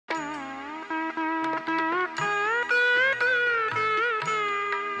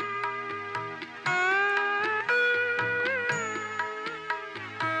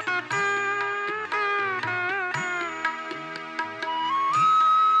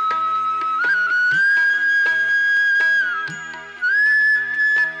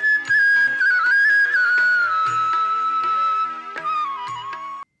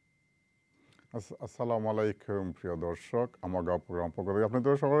আসসালামু আলাইকুম প্রিয় দর্শক, আমার গাঁও প্রোগ্রাম পক্ষ থেকে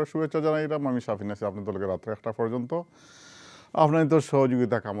আপনাদের সকলের শুভেচ্ছা জানাইলাম। আমি শাফিন আছি আপনাদের রাত্রে 1টা পর্যন্ত। আপনাদের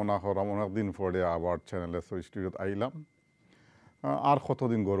সহযোগিতা কামনা করাম। অনেকদিন পরে আবার চ্যানেলে স্টুডিওতে আইলাম। আর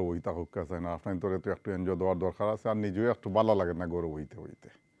কতদিন গরু হইতা হোক চাই না, আপনাদের তো একটু এনজয় দেওয়ার দরকার আছে। আর নিজেও একটু ভালো লাগে না গরু হইতে হইতে।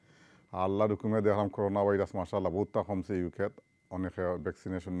 আল্লাহর হুকুমে দেখলাম করোনা ভাইরাস মাশাআল্লাহ বহুতটা কমছে ইউকেত। অনেকে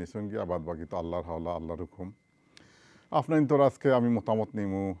ভ্যাকসিনেশন নিয়েছেন গিয়া, বাদ বাকি তো আল্লাহর হাওলা, আল্লাহর হুকুম। আপনার তো আজকে আমি মতামত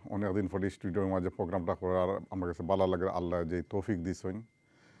নিমু। অনেকদিন পরে স্টুডিওর মাঝে প্রোগ্রামটা করার আমার কাছে ভালো লাগে। আল্লাহ যে তৌফিক দিছেন,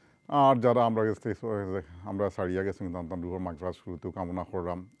 আর যারা আমরা ছাড়িয়া গেছি তান্তান রুহর মাগফিরাত শুরুতেও কামনা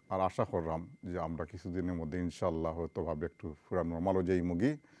করলাম। আর আশা করলাম যে আমরা কিছুদিনের মধ্যে ইনশাআল্লাহ হয়তো ভাবে একটু পুরা নর্মালও যাই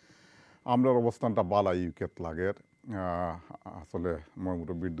মুগি। আমরার অবস্থানটা বালা ইউকেত লাগের। আসলে মই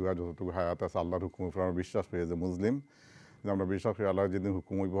মুরব্বীর দুয়া যতটুকু হায়াত আছে আল্লাহর হুকুম উপর আমরা বিশ্বাস করি যে মুসলিম, যে আমরা বিশ্বাস করি আল্লাহ যেদিন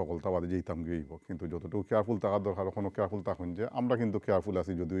হুকুম হইব সকলতা বাদে যেতাম গিয়েইব। কিন্তু যতটুকু কেয়ারফুল থাকার দরকার কোনো কেয়ারফুল থাকুন, যে আমরা কিন্তু কেয়ারফুল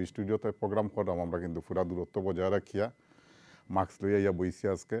আছি। যদিও স্টুডিওতে প্রোগ্রাম করলাম আমরা কিন্তু পুরা দূরত্ব বজায় রাখিয়া মাস্ক লইয়া ইয়া বইছি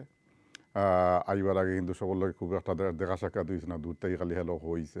আজকে। আইবার আগে কিন্তু সকল লোক খুব একটা দেখা সাক্ষাৎ হয়েছে না, দূর থেকে খালি হেলো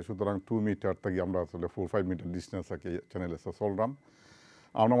হয়েছে। সুতরাং 2 মিটার থেকে আমরা আসলে 4-5 মিটার ডিস্টেন্স থাকি চ্যানেলে চললাম।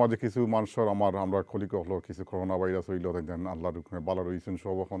 আমরা মাঝে কিছু মানুষের আমরা খলিক হলো কিছু করোনা ভাইরাস হইল, তাই আল্লাহর হুকুমে ভালো রয়েছেন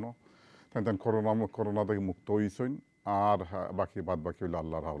সব এখনও, তাই করোনা থেকে মুক্ত হয়েছেন। আর বাকি বাদ বাকি হইল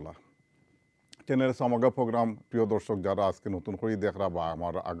আল্লাহর হাওলা। চ্যানেলের সামগ্রা প্রোগ্রাম প্রিয় দর্শক যারা আজকে নতুন করে দেখরা বা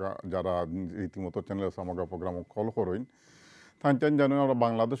আমার আগা যারা রীতিমতো চ্যানেলের সামগ্রা প্রোগ্রাম কল করেন, তাই জানেন আমরা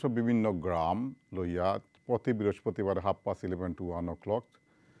বাংলাদেশের বিভিন্ন গ্রাম লইয়া প্রতি বৃহস্পতিবার 11:30 to 1 o'clock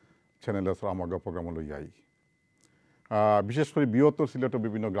চ্যানেলের সামগ্রা প্রোগ্রাম লইয়াই। বিশেষ করে বৃহত্তর সিলেটের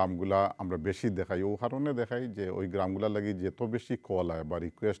বিভিন্ন গ্রামগুলা আমরা বেশি দেখাই। ও কারণে দেখাই যে ওই গ্রামগুলা লাগি যেত বেশি কল হয় বা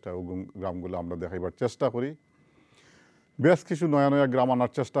রিকোয়েস্ট হয়, ওই গ্রামগুলো আমরা দেখাইবার চেষ্টা করি। বেশ কিছু নয়া নয়া গ্রাম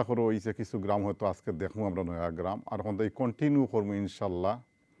আনার চেষ্টা করো হয়েছে। কিছু গ্রাম হয়তো আজকে দেখবো আমরা নয়া গ্রাম। আর এখন তো এই কন্টিনিউ করবো ইনশাল্লাহ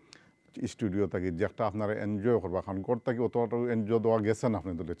স্টুডিও থাকি, যে একটা আপনারা এনজয় করবা। কারণ ঘর থাকি অতটা এনজয় দেওয়া গেছেন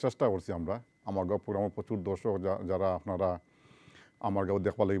আপনাদের, চেষ্টা করছি আমরা। আমার গাঁও প্রোগ্রামের প্রচুর দর্শক যারা আপনারা আমার গাঁও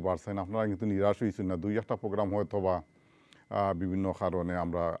দেখবা লাগি পারছেন, আপনারা কিন্তু নিরাশ হয়েছেন না। 2-1টা প্রোগ্রাম হয়তো বা বিভিন্ন কারণে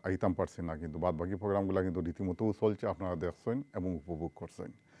আমরা আইতাম পারছি না, কিন্তু বাদ বাকি প্রোগ্রামগুলো কিন্তু রীতিমতো চলছে, আপনারা দেখছেন এবং উপভোগ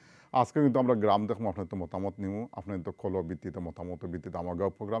করছেন। আজকে কিন্তু আমরা গ্রাম দেখবো, আপনার তো মতামত নিব। আপনার তো কল ভিত্তিতে মতামতের ভিত্তিতে আমার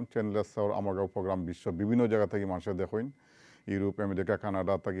গাঁও প্রোগ্রাম চ্যানেলের আমার গাঁও প্রোগ্রাম বিশ্ব বিভিন্ন জায়গা থেকে মানুষের দেখেন। ইউরোপ, আমেরিকা,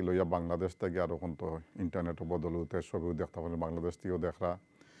 কানাডা থেকে লইয়া বাংলাদেশ থেকে, আর এখন তো ইন্টারনেটের বদলতে সবেও দেখতে পারেন, বাংলাদেশ থেকেও দেখরা।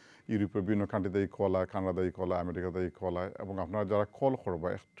 ইউরোপের বিভিন্ন কান্ট্রিতেই কল হয়, কানাডাই কল হয়, আমেরিকাতেই কল হয়। এবং আপনারা যারা কল করবা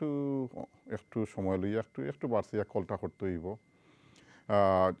একটু সময় লইয়া একটু বাড়ছি কলটা করতে হইব।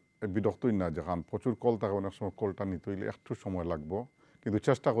 বিরক্তই না, যেখান প্রচুর কল থাকে অনেক সময় কলটা নিতে হইলে একটু সময় লাগবো। কিন্তু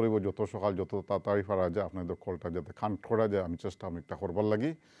চেষ্টা করিব যত সকাল যত তাড়াতাড়ি পারা যায় আপনাদের কলটা যাতে কানেক্ট করা যায়, আমি চেষ্টা অনেকটা করবার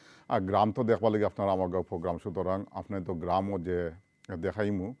লাগি। আর গ্রাম তো দেখবার লাগে আপনারা আমার গাঁও প্রোগ্রাম, সুতরাং আপনার তো গ্রামও যে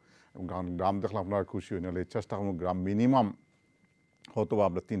দেখাইমু, গ্রাম দেখলে আপনারা খুশি হই। নাহলে চেষ্টা করবো গ্রাম মিনিমাম হয়তো বা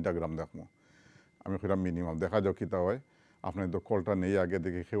আমরা 3টা গ্রাম দেখবো। আমি সেটা মিনিমাম দেখা যাও কিতা হয়। আপনার তো কলটা নেই আগে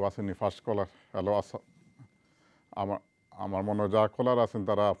দেখি কেউ আসেনি। ফার্স্ট কলার, হ্যালো আমার মনে হয় যারা কলার আছেন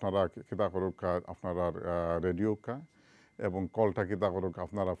তারা আপনারা কিতা করুক, আপনারা রেডিও কা এবং কলটা কিতা করুক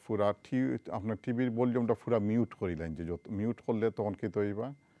আপনারা পুরা আপনার টিভির ভলিউমটা পুরা মিউট করিলেন। যে যত মিউট করলে তখন কী তৈবা,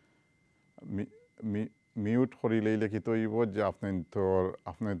 মিউট করিলেইলে কী তৈব যে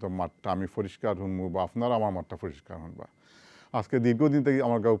আপনার তো মাঠটা আমি পরিষ্কার শুনবো বা আপনারা আমার মাঠটা পরিষ্কার শুনবা। আজকে দীর্ঘদিন থেকে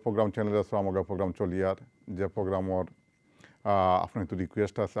আমার গাঁও প্রোগ্রাম চ্যানেল আছে, আমার গাঁও প্রোগ্রাম চলিয়ার যে প্রোগ্রামর আপনার তো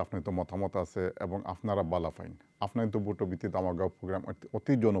রিকোয়েস্ট আছে, আপনার তো মতামত আছে এবং আপনারা বালা পাইন। আপনার তো বুটো ভিত্তিতে আমার গাঁও প্রোগ্রাম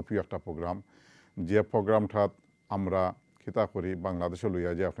অতি জনপ্রিয় একটা প্রোগ্রাম। যে প্রোগ্রামটাত আমরা খিতা করি বাংলাদেশে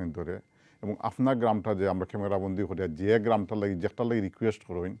লইয়া যে আপনি ধরে, এবং আপনার গ্রামটা যে আমরা ক্যামেরাবন্দি করিয়া যে গ্রামটা লাগি যেটা লাগি রিকোয়েস্ট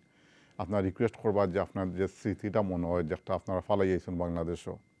করেন, আপনার রিকোয়েস্ট করবার যে আপনার যে স্মৃতিটা মনে হয় যেটা আপনারা ফালাই আইছেন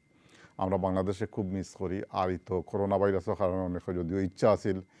বাংলাদেশও, আমরা বাংলাদেশে খুব মিস করি। আর এই তো করোনা ভাইরাসের কারণে অনেক যদিও ইচ্ছা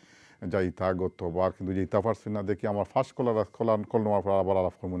আছিল যাইতা গতবার, কিন্তু যেতে পারছি না। দেখি আমার ফার্স্ট কলার কল নেওয়ার পর আবার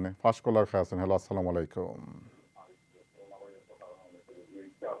আলাপ করবো না। ফার্স্ট কলার খাই আছেন, হ্যালো আসসালামু আলাইকুম।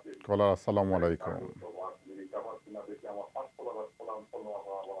 কলার আসসালামু আলাইকুম।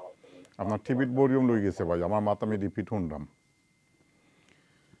 আপনার টিভির ভলিউম লই গেছে ভাই, আমার মাথা আমি রিপিট শুনলাম।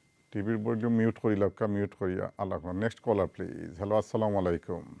 টিভির ভলিউম মিউট করি লক্কা, মিউট করি আল্লাহ। Next collar please. হ্যালো আসসালামু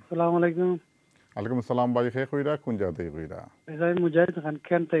আলাইকুম। আসসালামু আলাইকুম। ওয়ালাইকুম আসসালাম ভাই, কে কইরা কোন জায়গা থেকে কইরা? ভাই মুজাহিদ খান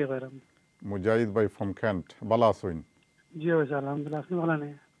কেন্ট থেকে কইরাম। মুজাহিদ ভাই ফ্রম কেন্ট, ভালো আছেন? জি ভাই আলহামদুলিল্লাহ, আপনি ভালো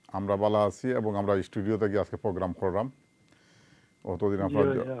আছেন? আমরা ভালো আছি এবং আমরা স্টুডিও থেকে আজকে প্রোগ্রাম করলাম। অতদিন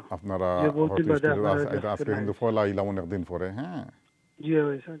আপনারা আজকে কিন্তু ফলা আইলাম অনেকদিন পরে। হ্যাঁ জি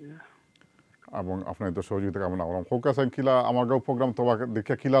ভাই স্যার। এবং আপনার তো সহযোগিতা কামনা করলাম। হোক আছেন কিলা আমার প্রোগ্রাম তো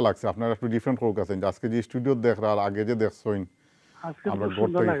দেখে কিলা লাগছে আপনারা একটু ডিফারেন্ট হোক আছেন আজকে যে স্টুডিও দেখরা আর আগে যে দেখছেন আজকে আমরা খুব গোর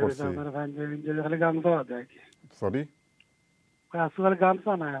সুন্দর থেকে লাগে করছি আপনার পাঞ্জাবি যে খালি গামছা বাদে আর কি সরি আজকে খালি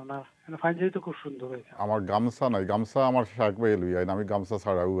গামছা নাই আপনার পাঞ্জাবি তো খুব সুন্দর হয়েছে আমার গামছা নাই গামছা আমার শাক বাই লই আইন আমি গামছা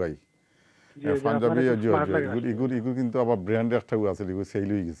ছাড়াও আই জি জি আপনার পাঞ্জাবি খুব স্মার্ট লাগে ইগুর ইগুর কিন্তু আবার ব্র্যান্ড একটাও আছে ইগুর সেল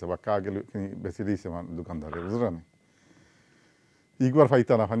হয়ে গেছে বা কাগে বেশি দিয়েছে দোকানদারে বুঝলেন ইগুয়ার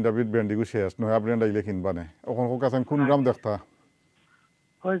ফাইতা না পাঞ্জাবির ব্র্যান্ড ইগু শেষ নয়া ব্র্যান্ড আইলে কিনবা নে ওখান কাছে কোন গ্রাম দেখতা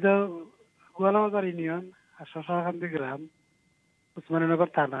হয়তো গোয়ালাবাজার ইউনিয়ন আর শশাকান্দি গ্রাম উসমানীনগর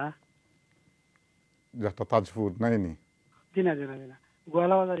থানা যেটা তাজপুর নাইনি জিনা জিনা জিনা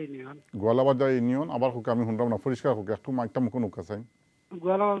গোয়ালাবাজার ইউনিয়ন গোয়ালাবাজার ইউনিয়ন আবার হোক আমি শুনলাম না পরিষ্কার হোক একটু মাইকটা মুখ নুকা চাই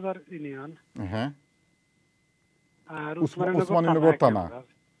গোয়ালাবাজার ইউনিয়ন হ্যাঁ আর উসমানীনগর থানা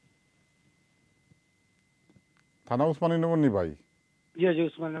থানা উসমানীনগর নি ভাই জি জি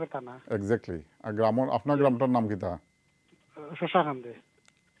উসমানীনগর থানা এক্স্যাক্টলি আর গ্রামের আপনার গ্রামটার নাম কি তা শশাকান্দি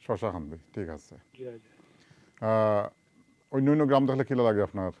শশাকান্দি ঠিক আছে জি জি অন্য অন্য গ্রাম দেখলে কিলা লাগে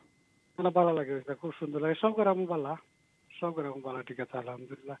আপনার আমার ভালো লাগে খুব সুন্দর লাগে সব গ্রাম ভালো সব গ্রাম ভালো ঠিক আছে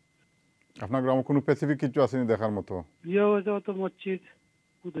আলহামদুলিল্লাহ আপনার গ্রামে কোনো স্পেসিফিক কিছু আসেনি দেখার মতো ইয়ে হয়েছে তো মসজিদ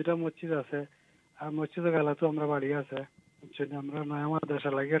দুইটা মসজিদ আছে আর মসজিদে গেলে তো আমরা বাড়ি আছে আমরা নয় আমার দেশে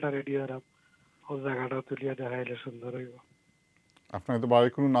লাগে এটা রেডি হলাম ও জায়গাটা তুলিয়া দেখাইলে সুন্দর হইব আপনার তো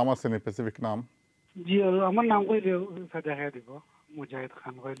বাড়ির কোনো নাম আছে নি স্পেসিফিক নাম জি আমার নাম কইলে দেখাই দিব মুজাহিদ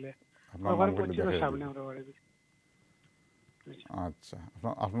খান কইলে আপনার নাম বললে দেখাই সামনে আমরা বাড়ি আচ্ছা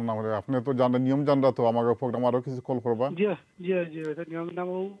আপনার নাম আপনি তো জানেন নিয়ম জানরা তো আমার প্রোগ্রাম আরো কিছু কল করবা জি জি জি এটা নিয়ম নাম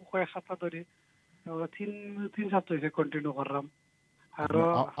কয়েক সপ্তাহ ধরে তিন সপ্তাহ হয়েছে কন্টিনিউ করলাম আর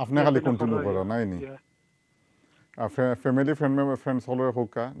আপনি খালি কন্টিনিউ করা নাই নি ফ্যামিলি ফ্রেন্ডস হলে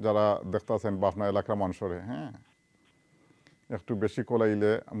হোক যারা দেখতেছেন বা আপনার এলাকার মানুষরে হ্যাঁ একটু বেশি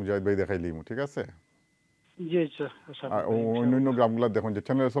কলাইলে মুজাহিদ ভাই দেখাইলি ঠিক আছে জি আচ্ছা অন্য অন্য গ্রামগুলা দেখুন যে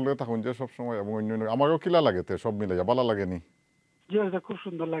চ্যানেল চলে থাকুন যে সবসময় এবং অন্য অন্য আমারও কিলা লাগে সব মিলে ভালো লাগেনি জি এটা খুব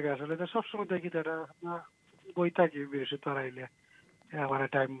সুন্দর লাগে আসলে এটা সবসময় দেখি এটা আপনার বই থাকি বেশি তারাইলে একবারে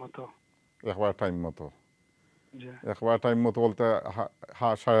টাইম মতো একবার টাইম মতো বলতে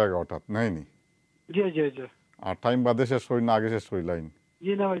 11:30 নাইনি জি জি জি আর টাইম বাদে শেষ করি না আগে শেষ করি লাইন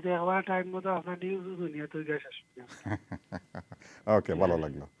জি না ভাই একবার টাইম মতো আপনার নিউজ দুনিয়া তো শেষ ওকে ভালো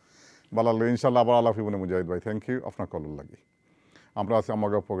লাগলো ইনশাল্লাহ আবার আলাপ হইব মুজাহিদ ভাই থ্যাংক ইউ আপনার কল লাগি আমরা আছি আমার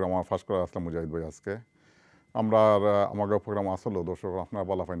প্রোগ্রাম ফার্স্ট করে আসলাম মুজাহিদ ভাই আজকে আমরা আমার প্রোগ্রাম আসলেও দর্শক আপনারা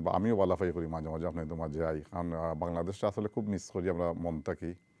বালা পাইন বা আমিও বালা পাই করি মাঝে মাঝে আপনাদের মাঝে আই কারণ বাংলাদেশটা আসলে খুব মিস করি আমরা মন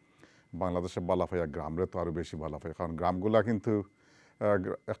থাকি বাংলাদেশের বালা পাই আর গ্রামরে তো আরও বেশি বালা পাই কারণ গ্রামগুলা কিন্তু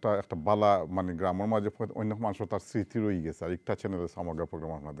একটা বালা মানে গ্রামের মাঝে অন্য মানুষের তার স্মৃতি রয়ে গেছে আর একটা চ্যানেলে আমার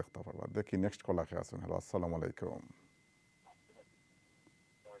প্রোগ্রাম আপনারা দেখতে পারবা দেখি নেক্সট কল আখে আসুন হ্যালো আসসালামু আলাইকুম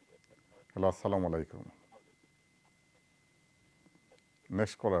হ্যালো আসসালামু আলাইকুম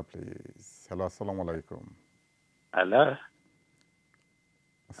নেক্সট কলার প্লিজ হ্যালো আসসালামু আলাইকুম হ্যালো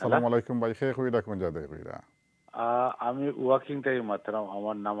আসসালামু আলাইকুম ভাই কে কইরা কোন জায়গায় কইরা আমি ওয়াকিং টাই মাত্র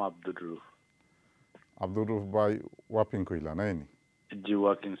আমার নাম আব্দুর রুফ ভাই ওয়াকিং কইলা নাই নি জি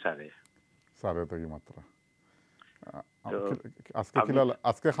ওয়াকিং সারে তো মাত্র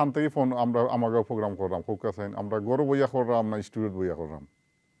আজকে খান থেকে ফোন আমরা আমাকে প্রোগ্রাম করলাম খুব কাছে আমরা গরু বইয়া করলাম না স্টুডিও বইয়া করলাম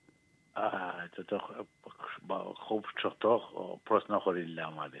খুব শক্ত প্রশ্ন করিলে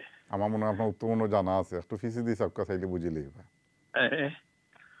আমাদের আমার মনে হয় আপনার উত্তর জানা আছে একটু ফিসি দিয়ে সবকা চাইলে বুঝিলেই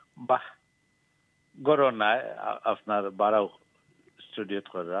বাহ গরু নাই আপনার বারাও স্টুডিও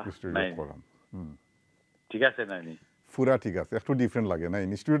করা ঠিক আছে নাইনি পুরা ঠিক আছে একটু ডিফারেন্ট লাগে নাই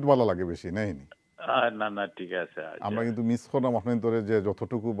ইনস্টিটিউট ভালো লাগে বেশি নাই না ঠিক আছে আমরা কিন্তু মিস করলাম আপনার ধরে যে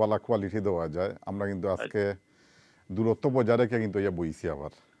যতটুকু ভালো কোয়ালিটি দেওয়া যায় আমরা কিন্তু আজকে দূরত্ব বজায় রেখে কিন্তু ইয়া বইছি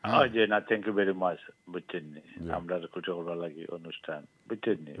আবার জি না থ্যাংক ইউ ভেরি মাচ বুঝছেন নি আমরা কিছু করার লাগি অনুষ্ঠান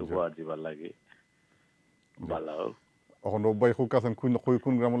বুঝছেন নি উপহার দিবার লাগি ভালো এখন রব্বাই খুব আছেন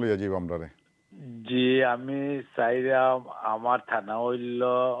কোন গ্রাম লইয়া যাইব আমরা রে জি আমি চাইরাম আমার থানা হইল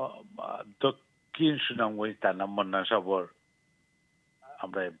দক্ষিণ সুনামগঞ্জ থানা মন্না সাবর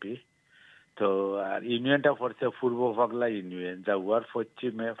আমরা এমপি তো আর ইউনিয়নটা পড়ছে পূর্ব পাগলা ইউনিয়ন যাওয়ার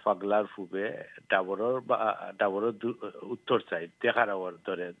পশ্চিমে পাগলার পূবে ডাবরের উত্তর সাইড দেখারাওয়ার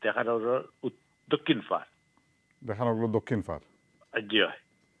ধরে দেখারাওয়ার দক্ষিণ পার দক্ষিণ পার জি হয়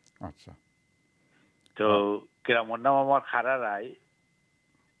আচ্ছা তো গ্রামের নাম আমার খারা রায়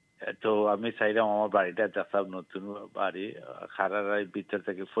তো আমি চাইলাম আমার বাড়িটা যাচাব নতুন বাড়ি খারা রায় ভিতর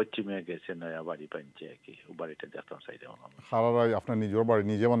থেকে পশ্চিমে গেছে নয়া বাড়ি পাইছে আর কি বাড়িটা যাতাম চাইলাম খারা রায় আপনার নিজের বাড়ি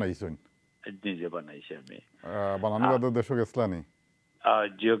নিজে বানাইছেন নিজে বানাইছি আমি বানানোর বাদে দেশে গেছলানি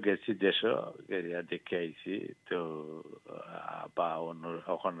জিও গেছি দেশও গেরিয়া দেখে আইছি তো বা অন্য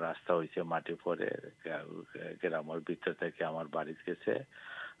এখন রাস্তা হয়েছে মাটি পরে গ্রামের ভিতর থেকে আমার বাড়ি গেছে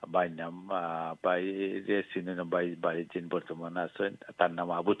বাই নাম বাই যে সিনেমা বাড়ির যিনি বর্তমানে আছেন তার নাম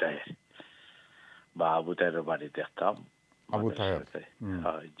আবু তাহের বা আবু তাহের বাড়ি দেখতাম আবু তাহের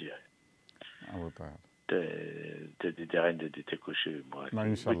জি আবু তাহের যদি দেখেন যদি খুশি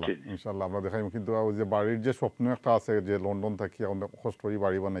ইনশাল্লাহ আমরা দেখাইম কিন্তু যে বাড়ির যে স্বপ্ন একটা আছে যে লন্ডন থাকি কষ্ট করে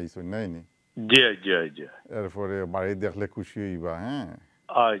বাড়ি বানাইছেন নাইনি জি জি জি এরপরে বাড়ি দেখলে খুশি হইবা হ্যাঁ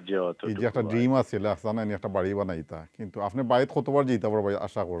এই যে যে একটা ড্রিম আছে জানেন একটা বাড়ি বানাইতা কিন্তু আপনি বাড়িতে কতবার যেতে পারবো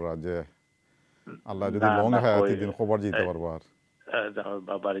আশা করা যে আল্লাহ যদি লং হায়াতি দিন কবার যেতে পারবো আর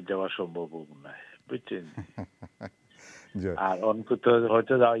বাড়ি যাওয়া সম্ভব নয় বুঝছেন আর অনেক তো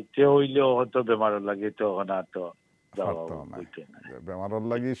হয়তো যাইতে হইলেও হয়তো বেমার লাগে তো না তো বেমার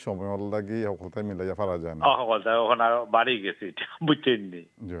লাগি সময় লাগি কোথায় মিলাইয়া পারা যায় না ওখানে বাড়ি গেছি বুঝছেন নি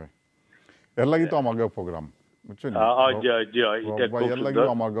এর লাগি তো আমার প্রোগ্রাম বুঝছেন এর লাগি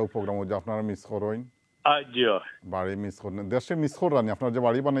আমার প্রোগ্রাম যে আপনারা মিস করেন বাড়ি মিস করেন দেশে মিস করানি আপনারা যে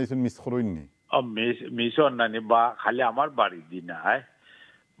বাড়ি বানাইছেন মিস করেন নি মিস নানি বা খালি আমার বাড়ি দি না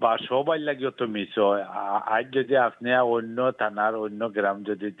বা সবাই লাগিও তো মিস হয় আজ যদি আপনি অন্য থানার অন্য গ্রাম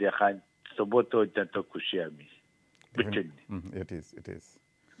যদি দেখান তবু তো অত্যন্ত খুশি আমি বুঝছেন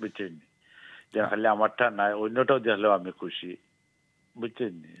বুঝছেন যে খালি আমারটা নাই অন্যটাও দেখলেও আমি খুশি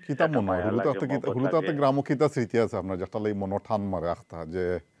বুঝছেন কিতা মনে হয় হুলুতাতে গ্রাম কিতা স্মৃতি আছে আপনার যেটা লাগি মনে ঠান মারে আখতা যে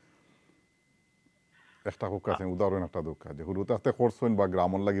একটা হুক আছে উদাহরণ একটা দুঃখ যে হুলুতাতে করছেন বা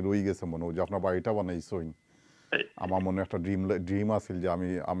গ্রামের লাগি রই গেছে মনে যে আপনার বাড়িটা বানাইছেন আমার মনে একটা ড্রিম আছিল যে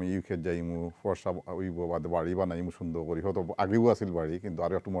আমি ইউকে যাইমু ফর্সা উইব বাদে বাড়ি বানাইমু সুন্দর করি হয়তো আগেও আছিল বাড়ি কিন্তু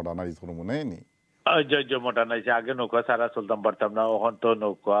আরো একটু মডার্নাইজ করবো মনে নেই মডার্নাইজে আগে নৌকা ছাড়া চলতাম পারতাম না এখন তো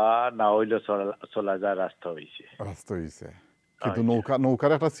নৌকা না হইলে চলা যায় রাস্তা হয়েছে কিন্তু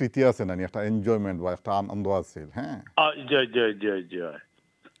নৌকার একটা স্মৃতি আছে না একটা এনজয়মেন্ট বা একটা আনন্দ আছে হ্যাঁ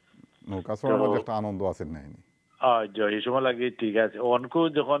নৌকা চড়ার একটা আনন্দ আছে না এই সময় লাগে ঠিক আছে অনকু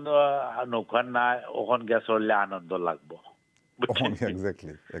যখন নৌকা নাই ওখান গ্যাস চললে আনন্দ লাগবো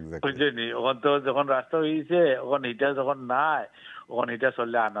বুঝলি ওখান তো যখন রাস্তা হয়েছে ওখান এটা যখন নাই ওখান এটা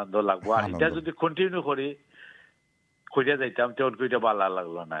চললে আনন্দ লাগবো আর এটা যদি কন্টিনিউ করি খুঁজে যাইতাম তো এটা ভালো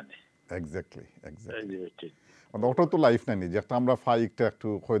লাগলো না ওটা তো লাইফ নাই যে একটা আমরা ফাইকটা একটু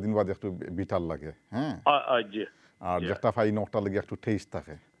কয়দিন বাদে একটু বিটার লাগে হ্যাঁ আর যেটা ফাই নটা লাগে একটু টেস্ট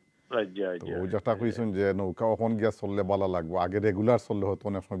থাকে ওই যেটা কইছেন যে নৌকা ওখান গিয়া চললে ভালো লাগবে আগে রেগুলার চললে হয়তো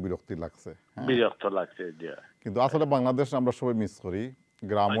অনেক সময় বিরক্ত লাগছে কিন্তু আসলে বাংলাদেশে আমরা সবাই মিস করি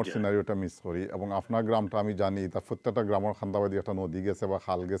গ্রামের সিনারিওটা মিস করি এবং আপনার গ্রামটা আমি জানি তা প্রত্যেকটা গ্রামের খান্দাবাদী একটা নদী গেছে বা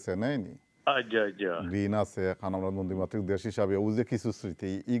খাল গেছে নেয়নি গ্রিন আছে এখন আমরা নদীমাতৃক দেশ হিসাবে ও যে কিছু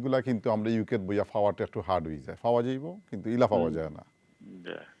স্মৃতি এইগুলা কিন্তু আমরা ইউকেট বইয়া পাওয়াটা একটু হার্ড হয়ে যায় পাওয়া যাইব কিন্তু ইলা পাওয়া যায় না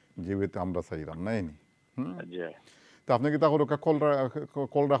যেহেতু আমরা চাইলাম নাইনি তো আপনি কি তাহলে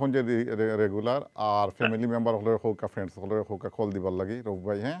কল রাখুন যে রেগুলার আর ফ্যামিলি মেম্বার হলে হোক ফ্রেন্ডস হলে হোক কল দিবার লাগি রব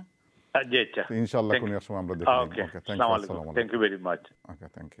ভাই হ্যাঁ ইনশাআল্লাহ কোন এক সময় আমরা দেখব okay thank you very much okay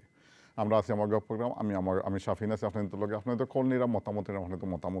thank you আমরা আছি আমার প্রোগ্রাম আমি শাফিন আছি আপনাদের লগে আপনাদের কল নিরা মতামত আপনাদের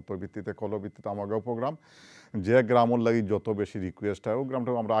মতামতের ভিত্তিতে কল ভিত্তিতে আমার প্রোগ্রাম যে গ্রামের লাগি যত বেশি রিকোয়েস্ট হয় ও গ্রামটা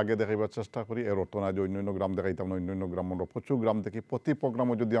আমরা আগে দেখাইবার চেষ্টা করি এর অর্থ না যে অন্য গ্রাম দেখাইতাম না অন্য গ্রাম আমরা প্রচুর গ্রাম দেখি প্রতি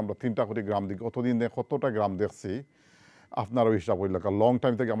প্রোগ্রামে যদি আমরা 3টা করে গ্রাম দেখি অতদিন কতটা গ্রাম দেখছি আপনারও হিসাব হইল লং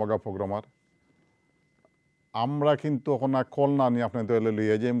টাইম থেকে আমার প্রোগ্রামার আমরা কিন্তু এখন কল না নিয়ে আপনাদের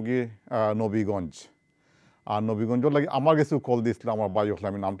লইয়া যাই গিয়ে নবীগঞ্জ আর নবীগঞ্জের লাগে আমার কিছু কল দিয়েছিল আমার বাই হলে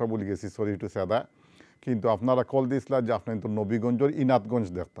আমি নামটা বলে গেছি সরি টু সে দ্যাট কিন্তু আপনারা কল দিয়েছিল যে আপনার তো নবীগঞ্জের ইনাতগঞ্জ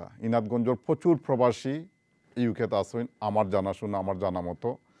দেখতা ইনাতগঞ্জের প্রচুর প্রবাসী ইউকেতে আসেন আমার জানাশোনা আমার জানা মতো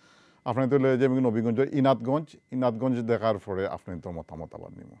আপনার তো লইয়া যাই নবীগঞ্জের ইনাতগঞ্জ দেখার পরে আপনি তো মতামত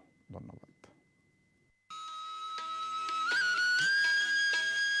আবার নিব ধন্যবাদ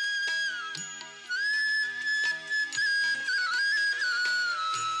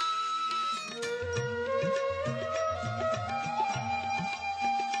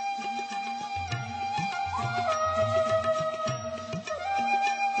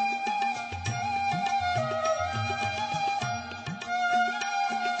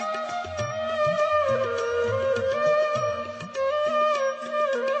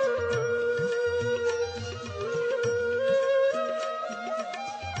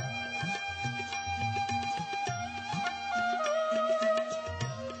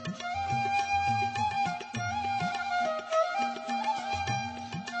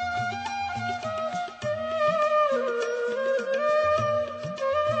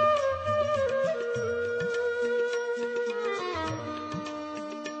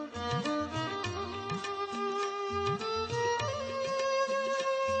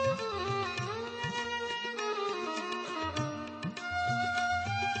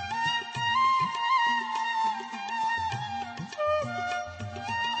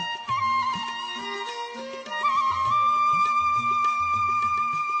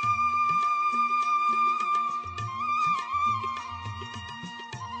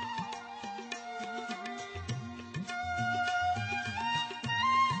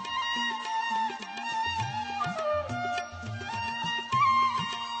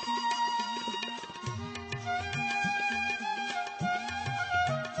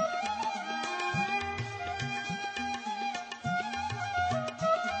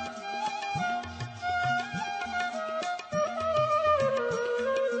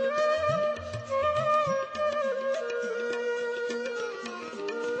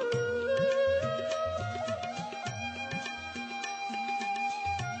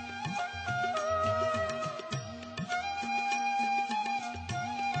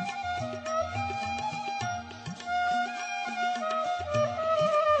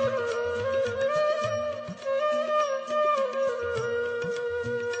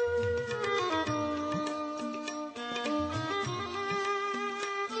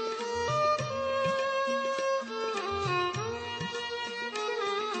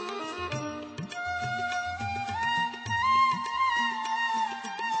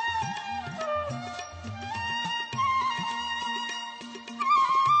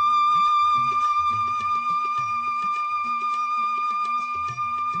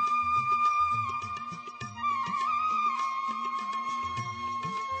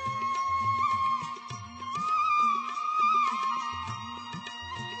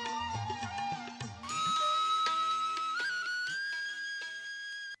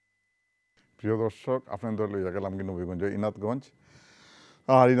প্রিয় দর্শক আপনাদের লইয়া গেলাম কি নবীগঞ্জ ইনাথগঞ্জ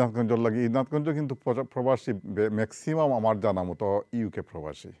আর ইনাথগঞ্জের লাগে ইনাথগঞ্জ কিন্তু প্রবাসী ম্যাক্সিমাম আমার জানা মতো ইউকে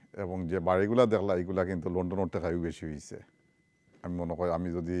প্রবাসী এবং যে বাড়িগুলা দেখলা এইগুলা কিন্তু লন্ডনের টাকাও বেশি হয়েছে আমি মনে করি আমি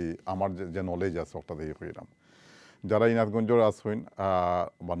যদি আমার যে নলেজ আছে ওটা দিয়ে কইলাম যারা ইনাথগঞ্জের আসবেন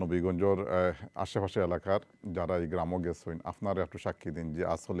বা নবীগঞ্জের আশেপাশে এলাকার যারা এই গ্রামও গেছেন আপনারা একটু সাক্ষী দিন যে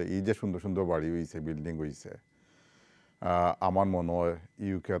আসলে এই যে সুন্দর সুন্দর বাড়ি হয়েছে বিল্ডিং হয়েছে আমার মনে হয়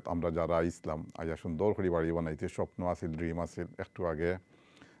ইউকেত আমরা যারা ইসলাম আইয়া সুন্দর করে বাড়ি বানাইতে স্বপ্ন আছিল ড্রিম আছিল একটু আগে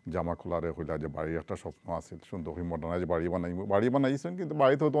জামা খোলারে হইলা যে বাড়ির একটা স্বপ্ন আছিল সুন্দর করে মডার্নাইজ বাড়ি বানাইছেন কিন্তু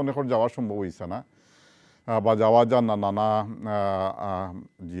বাড়িতে হয়তো অনেকের যাওয়া সম্ভব হয়েছে না বা যাওয়া যান না নানা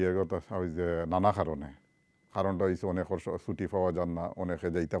জিয়েগত ওই যে নানা কারণটা হয়েছে অনেকের ছুটি পাওয়া যান না অনেকে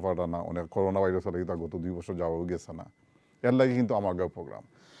যাইতে পারে না অনেক করোনা ভাইরাসের লাগে গত 2 বছর যাওয়াও গেছে না এর লাগে কিন্তু আমার গাঁও প্রোগ্রাম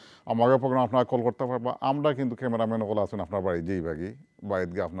আপনারা কল করতে পারবা আমরা কিন্তু ক্যামেরাম্যান ওগুলো আছেন আপনার বাড়ি যেই বাগি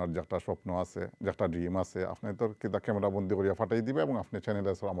বাড়িতে গিয়ে আপনার যে একটা স্বপ্ন আছে যে একটা ড্রিম আছে আপনি তো কিতা ক্যামেরা বন্দি করিয়া ফাটাই দিবে এবং আপনি চ্যানেলে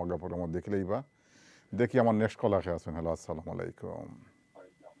আছে আমার গাঁও প্রোগ্রাম দেখলেইবা দেখি আমার নেক্সট কল আসে আছেন হ্যালো আসসালামু আলাইকুম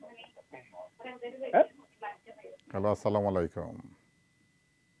হ্যালো আসসালামু আলাইকুম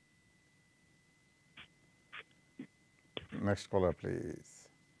নেক্সট কলার প্লিজ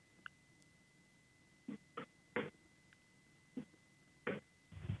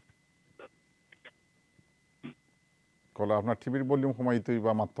কলা আপনার টিভির ভলিউম কমাইতেই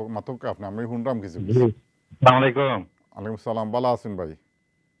বা মাতক আপনি আমি শুনলাম কিছু আসসালামু আলাইকুম ওয়ালাইকুম সালাম ভালো আছেন ভাই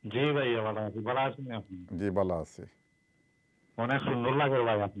জি ভাই ভালো আছি ভালো আছেন আপনি জি ভালো আছি অনেক সুন্দর লাগে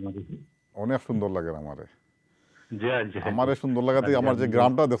ভাই আপনাদের অনেক সুন্দর লাগে আমারে জি জি আমারে সুন্দর লাগাতে আমার যে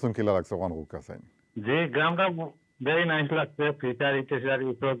গ্রামটা দেখুন কিলা লাগছে ওখান হুক আছে যে গ্রামটা ভেরি নাইস লাগছে ফিচার ইটেসারি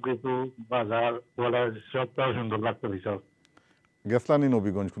সব কিছু বাজার ওলা সবটাও সুন্দর লাগছে সব গেছলানি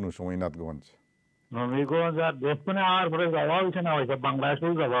নবীগঞ্জ কোনো সময় নাথগঞ্জ নবীগঞ্জ আর দেশনে আর পরে যাওয়া হয়েছে না হয়তো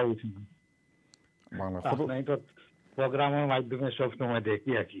বাংলাদেশেও যাওয়া হয়েছে না বাংলা আপনি তো প্রোগ্রামের মাধ্যমে সব সময়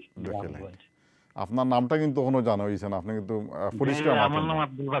দেখি আর কি আপনার নামটা কিন্তু এখনো জানা হয়েছে না আপনি কিন্তু পরিষ্কার আমার নাম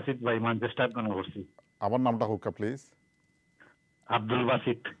আব্দুল বাসিত ভাই ম্যানচেস্টার থেকে বলছি আমার নামটা হুক্কা প্লিজ আব্দুল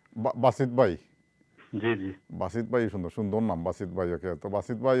বাসিত বাসিত ভাই জি জি বাসিত ভাই সুন্দর সুন্দর নাম বাসিত ভাই ওকে তো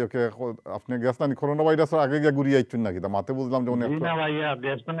বাসিত ভাই ওকে আপনি গেছলানি করোনা ভাইরাসের আগে গিয়ে ঘুরিয়ে আইছেন নাকি তা মাতে বুঝলাম যে অনেক না ভাইয়া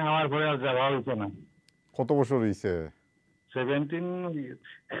দেশনে আমার পরে আর যাওয়া হয়েছে না কত বছর হয়েছে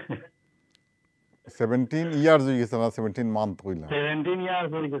 17 ইয়ার্স হয়ে গেছে না 17 মান্থ কইলা 17 ইয়ার্স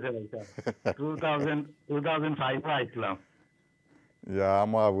হয়ে গেছে ভাই 2005 আইছিলাম ইয়া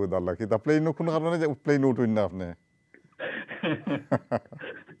মাহবুদ আল্লাহ কি তা প্লেন কোন কারণে যে প্লেন উঠুন না আপনি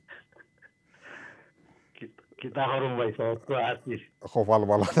কিতা করুম ভাই সব তো আসি কপাল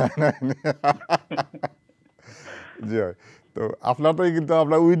ভালো না জি তো আপনার তো কিন্তু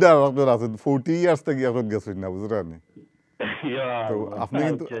আপনার উইডার আপনার আছে 40 ইয়ার্স থেকে এখন গেছেন না বুঝলেন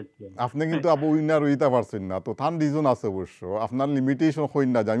তো আপনি কিন্তু আবু উইনার হইতে পারছেন না তো তার রিজন আছে অবশ্য আপনার লিমিটেশন হই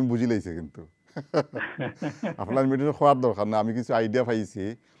না যে আমি বুঝি লাইছি কিন্তু আপনার লিমিটেশন হওয়ার দরকার না আমি কিছু আইডিয়া পাইছি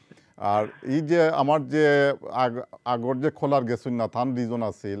আর এই যে আমার যে আগর যে খোলার গেছেন না তার রিজন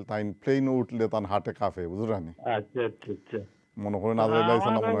আছিল তাই প্লেন উঠলে তার হাটে কাঁপে বুঝলেন আচ্ছা আচ্ছা আচ্ছা মনে করে না যাইছে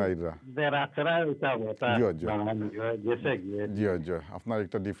না মনে আইরা জি জি আপনার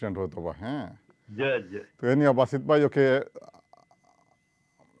একটা ডিফারেন্ট হতো বা হ্যাঁ তো এ নিয়ে বাসিত ভাই ওকে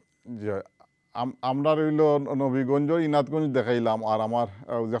আমরা রইল নবীগঞ্জ ইনাথগঞ্জ দেখাইলাম আর আমার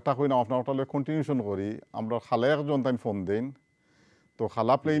যেটা কইলাম আপনার ওটা কন্টিনিউশন করি আমরা খালে একজন তাই ফোন দেন তো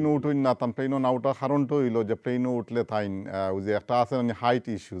খালা প্লেনও উঠুন না তান প্লেনও না উঠার কারণটা হইল যে প্লেনও উঠলে তাইন ওই যে একটা আছে না হাইট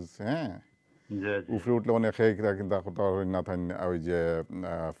ইস্যুস হ্যাঁ উপরে উঠলে অনেক কিন্তু কথা না তাইন ওই যে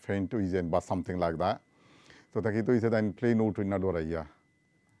ফেন্ট উইজেন বা সামথিং লাইক দ্যাট তো তাকে তো হইছে তাইন প্লেন উঠুন না ডরাইয়া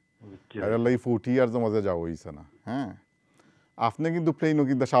এর লাগে 40 ইয়ার্স মাঝে যাওয়া হইছে না হ্যাঁ আপনি কিন্তু প্লেনও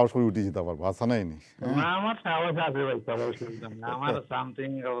কিন্তু সাহস করে উঠে যেতে পারবো আচ্ছা নাই নি না আমার সাহস আছে ভাই সাহস আমার সামথিং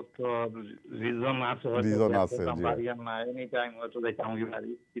তো রিজন আছে জি না এনি টাইম তো দেখাম কি পারি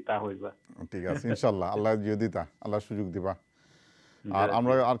কিতা হইবা ঠিক আছে ইনশাআল্লাহ আল্লাহ যদি দিতা আল্লাহ সুযোগ দিবা আর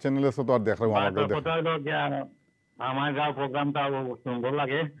আমরা আর চ্যানেলে তো আর দেখাবো আমাদের আমার গাঁও প্রোগ্রামটা সুন্দর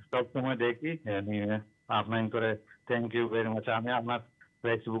লাগে সব সময় দেখি আপনার করে থ্যাংক ইউ ভেরি মাচ আমি আপনার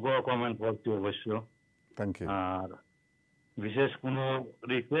ফেসবুকেও কমেন্ট করছি অবশ্য থ্যাংক ইউ আর বিশেষ কোনো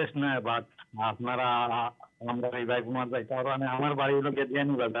রিকোয়েস্ট নাই বাট আপনারা আমরা এই ভাই কুমার যাই কারণ আমার বাড়ি হলো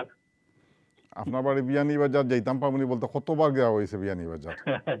বিয়ানি বাজার আপনার বাড়ি বিয়ানি বাজার যাইতাম পাবনি বলতে কতবার যাওয়া হয়েছে বিয়ানি বাজার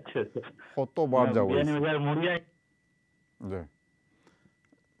কতবার যাওয়া হয়েছে বিয়ানি বাজার মুড়িয়া জি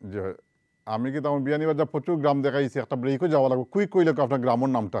জি আমি কি তখন বিয়ানি বাজার প্রচুর গ্রাম দেখাইছি একটা ব্রেকও যাওয়া লাগবে কুইক কইলে আপনার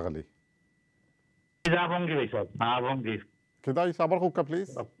গ্রামের নামটা খালি আবঙ্গি ভাই সব আবঙ্গি কেদা আবার হুক্কা প্লিজ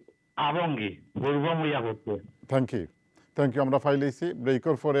আবঙ্গি পূর্ব মুইয়া করতে থ্যাংক ইউ থ্যাংক ইউ আমরা ফাইলেছি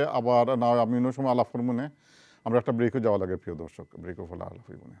ব্রেকের পরে আবার না আমি অন্য সময় আলাপ করবো না আমরা একটা ব্রেকে যাওয়া লাগে প্রিয় দর্শক ব্রেকের ফলে আলাপ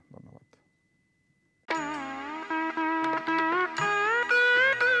হইব না ধন্যবাদ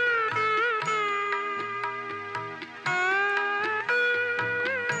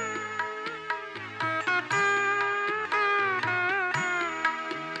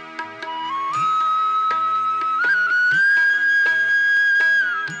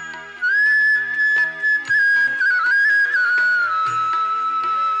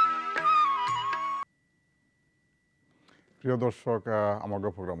প্রিয় দর্শক আমাকে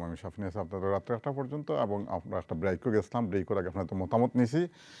প্রোগ্রাম আমি সাফিন আছি আপনাদের রাত্রে 1টা পর্যন্ত এবং আমরা একটা ব্রেকও গেছিলাম ব্রেকের আগে আপনাদের মতামত নিছি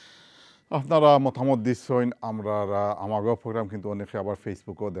আপনারা মতামত দিচ্ছেন আমরা আমাকে প্রোগ্রাম কিন্তু অনেকে আবার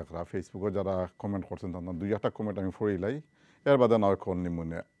ফেসবুকেও দেখরা ফেসবুকে যারা কমেন্ট করছেন তাদের 2-1টা কমেন্ট আমি পড়িলাই এর বাদে নয় কোন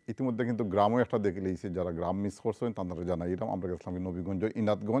নিমুনে ইতিমধ্যে কিন্তু গ্রামও একটা দেখে লিয়েছি যারা গ্রাম মিস করছেন তাদের জানাইলাম আমরা গেছিলাম নবীগঞ্জ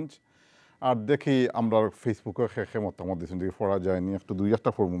ইনাতগঞ্জ আর দেখি আমরা ফেসবুকে শেষে মতামত দিচ্ছেন দেখি পড়া যায়নি একটু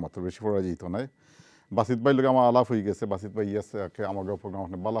 2-1টা ফর্ম মাত্র বেশি পড়া যেত নাই বাসিত ভাই লোক আমার আলাপ হয়ে গেছে বাসিত ভাই ইয়াসে আমাকে প্রোগ্রাম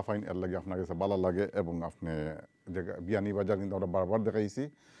আপনি বালা ফাইন এর লাগে আপনার কাছে বালা লাগে এবং আপনি যে বিয়ানি বাজার কিন্তু আমরা বারবার দেখাইছি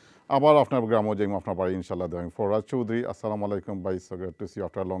আবার আপনার গ্রামও যাই আপনার বাড়ি ইনশাল্লাহ দেখেন ফরাদ চৌধুরী আসসালামু আলাইকুম ভাই great two C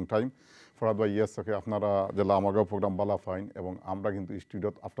after long time Farhad ভাই ইয়াস ওকে আপনারা জেলা আমাকে প্রোগ্রাম বালা ফাইন এবং আমরা কিন্তু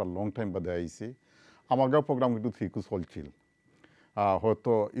স্টুডিওত আফটার লং টাইম বাদে আইছি আমাকে প্রোগ্রাম কিন্তু ঠিকও চলছিল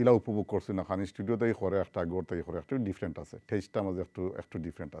হয়তো ইলা উপভোগ করছি না খানি স্টুডিওতেই করে একটা গোড়তেই করে একটু ডিফারেন্ট আছে টেস্টটার মধ্যে একটু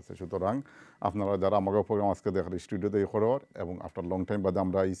ডিফারেন্ট আছে সুতরাং আপনারা যারা আমাকে প্রোগ্রাম আজকে দেখেন স্টুডিওতেই করার এবং আফটার লং টাইম বাদে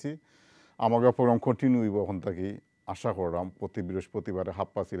আমরা আইছি আমাকে প্রোগ্রাম কন্টিনিউ হইব এখন থেকে আশা করলাম প্রতি বৃহস্পতিবারে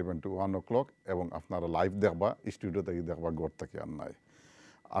 11:30 to 1 o'clock এবং আপনারা লাইভ দেখবা স্টুডিও থেকে দেখবা গোড় থেকে আর নাই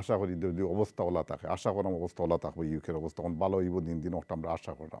আশা করি যদি অবস্থা ওলা থাকে আশা করলাম অবস্থা ওলা থাকবে ইউকের অবস্থা এখন ভালো হইব দিন ওটা আমরা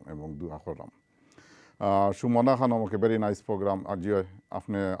আশা করলাম এবং দোয়া করলাম সুমনা খান আমাকে ভেরি নাইস প্রোগ্রাম আর জি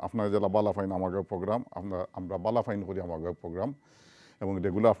আপনার জেলা বালা ফাইন আমাকে প্রোগ্রাম আমরা বালা ফাইন করি আমাকে প্রোগ্রাম এবং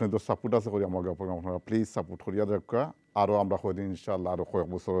রেগুলার আপনাদের সাপোর্ট আছে করি আমাকে প্রোগ্রাম আপনারা প্লিজ সাপোর্ট করিয়া দেখা আরও আমরা কয়েকদিন ইনশাআল্লাহ আরও কয়েক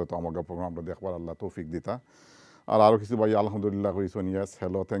বছর হয়তো আমাকে প্রোগ্রাম আমরা দেখবার আল্লাহ তৌফিক দিতা আর আরও কিছু ভাই আলহামদুলিল্লাহ কইছেন ইয়াস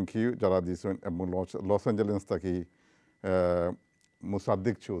হ্যালো থ্যাংক ইউ যারা দিয়েছেন এবং লস অ্যাঞ্জেলেস থাকি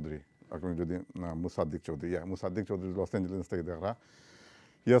মুসাদ্দিক চৌধুরী আপনি যদি মুসাদ্দিক চৌধুরী লস অ্যাঞ্জেলেস থেকে দেখা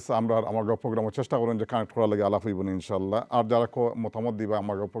ইয়েস আমরা আমার প্রোগ্রামের চেষ্টা করেন যে কানেক্ট করার লাগে আলাপ হইব না ইনশাল্লাহ আর যারা মতামত দিবা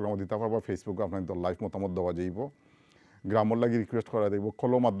আমার প্রোগ্রামে দিতে পারবো ফেসবুকে আপনার লাইভ মতামত দেওয়া যাইব গ্রামের লাগে রিকোয়েস্ট করা যাইব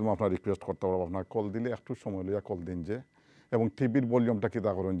কলের মাধ্যমে আপনার রিকোয়েস্ট করতে পারবো আপনার কল দিলে একটু সময় লইয়া কল দিন যে এবং টিভির ভলিউমটা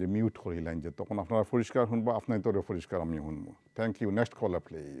কিতা করেন যে মিউট করিলেন যে তখন আপনারা পরিষ্কার শুনবো আপনার তোরে পরিষ্কার আমি শুনবো thank you next collar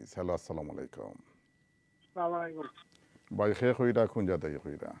please hello আসসালামু আলাইকুম ভাই শেষ হইরা খুন যাতে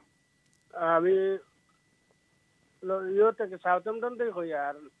হইরা আমি ইয়ে থেকে সাউথহ্যাম্পটন থেকে কই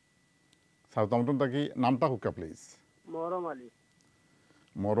আর সাউথহ্যাম্পটন থেকে নামটা হুকা প্লিজ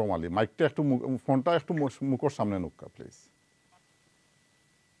মরম আলী মাইকটা একটু ফোনটা একটু মুখের সামনে নুকা প্লিজ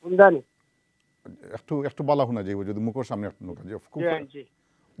বুঝানি একটু বালা শোনা যাইব যদি মুখের সামনে একটু নুকা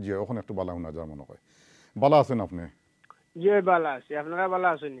জি ওখানে একটু বালা শোনা যার মনে হয় বালা আছেন আপনি জি বালা আছি আপনারা বালা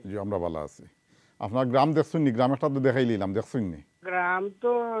আছেন জি আমরা বালা আছি আপনার গ্রাম দেখছেন নি গ্রাম একটা তো দেখাই নিলাম দেখছেন নি গ্রাম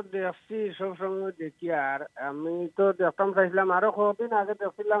তো দেখছি সব সময় দেখি আর আমি তো দেখতাম চাইছিলাম আরো কদিন আগে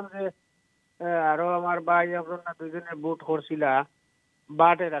দেখছিলাম যে আরো আমার ভাই আপনার দুইজনে বুট করছিলা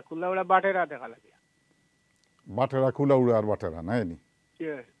বাটেরা কুলাউড়া বাটেরা দেখা লাগে বাটেরা কুলাউড়া আর বাটেরা নাই নি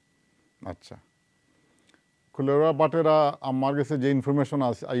আচ্ছা কুলাউড়া বাটেরা আমার কাছে যে ইনফরমেশন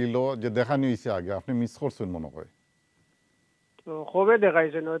আইলো যে দেখানি হইছে আগে আপনি মিস করছেন মনে হয় তো কবে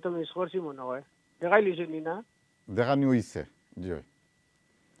দেখাইছেন হয়তো মিস করছি মনে হয় দেখাই লিছেন নি না দেখানি হইছে জি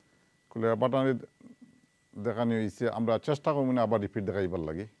কুলাউড়া বাটারে দেখানি হইছে আমরা চেষ্টা করব না আবার রিপিট দেখাইবার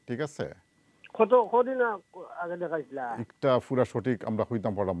লাগি ঠিক আছে কদিন আগে দেখাইছিলা একটা পুরা সঠিক আমরা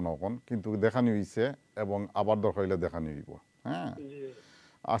হইতাম পারলাম না এখন কিন্তু দেখানি হইছে এবং আবার দরকার হইলে দেখানি হইব হ্যাঁ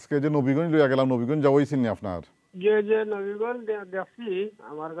আজকে যে নবীগঞ্জ লইয়া গেলাম নবীগঞ্জ যাওয়া হইছেন নি আপনার যে নবীগঞ্জ দেখছি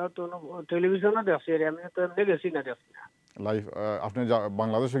আমার গাঁও তো টেলিভিশনও দেখছি আমি তো এমনি গেছি না দেখছি না লাইভ আপনি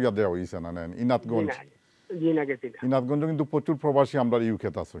বাংলাদেশে গিয়া দেওয়া হইছে না নেন ইনাতগঞ্জ জি না গেছি না ইনাতগঞ্জ কিন্তু প্রচুর প্রবাসী আমরা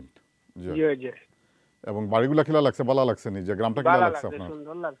ইউকেতে আছেন জি জি এবং বাড়িগুলা কিলা লাগছে ভালো লাগছে নি যে গ্রামটা কিলা লাগছে আপনার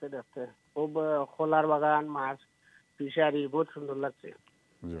সুন্দর লাগছে দেখতে খুব খোলার বাগান মাছ ফিশারি বহুত সুন্দর লাগছে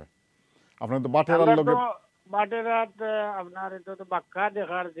জি আপনার তো বাটেরার লগে বাটেরাত আপনার এটা তো বাক্কা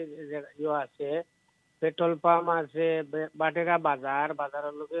দেখার যে ইয়ে আছে পেট্রোল পাম্প আছে বাটেরা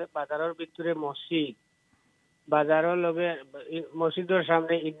বাজারের ভিতরে মসজিদ বাজারের লগে মসজিদের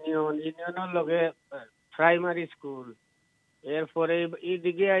সামনে ইউনিয়নের লগে প্রাইমারি স্কুল এরপরে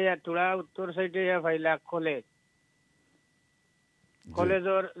এইদিকে আইয়া তোরা উত্তর সাইডে ফাইলা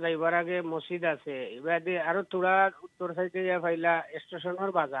কলেজের যাইবার আগে মসজিদ আছে এবারে আরো তোরা উত্তর সাইডে ফাইলা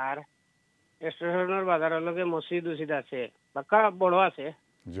স্টেশনের বাজার স্টেশনের বাজারের লগে মসজিদ উসিদ আছে বাক্কা বড় আছে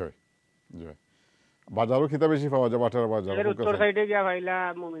জয় জয় বাজারও খিতা বেশি পাওয়া যায় বাটার বাজার এর উত্তর সাইডে গিয়া ভাইলা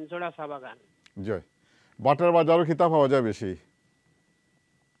মুমিনছড়া চা বাগান জয় বাটার বাজারও খিতা পাওয়া যায় বেশি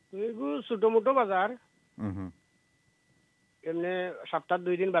এগুলো ছোট মোটো বাজার হুম এমনি সপ্তাহ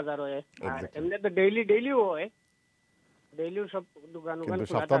 2 দিন বাজার হয় আর এমনি তো ডেইলি হয় ডেইলি সব দোকান কিন্তু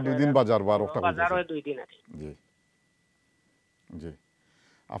সপ্তাহ 2 দিন বাজার বার একটা বাজার হয় 2 দিন আছে জি জি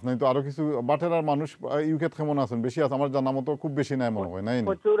আপনি তো আরো কিছু বাটার মানুষ ইউকেতে কেমন আছেন বেশি আছে আমার জানা মতো খুব বেশি নাই মনে হয় নাই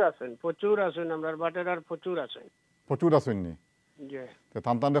প্রচুর আছেন আমরা বাটার প্রচুর আছেন নি জি তে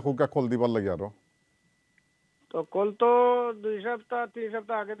তানতানরে খুকা কল দিবার লাগি আরো তো কল তো 2 সপ্তাহ 3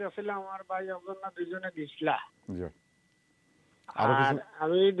 সপ্তাহ আগে দেখছিলাম আমার ভাই একজন না দুইজনে দিছিলা জি আর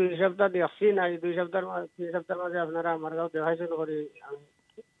আমি 2 সপ্তাহ দেখছি না 2 সপ্তাহ 3 সপ্তাহের মাঝে আপনারা আমার গাঁও দেখাইছেন করে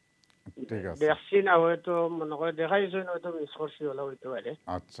ঠিক আছে দেখছি না হয়তো মনে করে দেখাইছেন হয়তো মিস করছি হলো হইতে পারে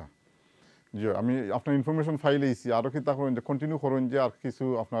আচ্ছা জি আমি আপনার ইনফরমেশন ফাইলেইছি আরো কি তা করেন যে কন্টিনিউ করুন যে আর কিছু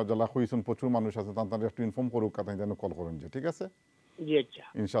আপনার জেলা কইছেন প্রচুর মানুষ আছে তাদের একটু ইনফর্ম করুক কথা যেন কল করুন যে ঠিক আছে জি আচ্ছা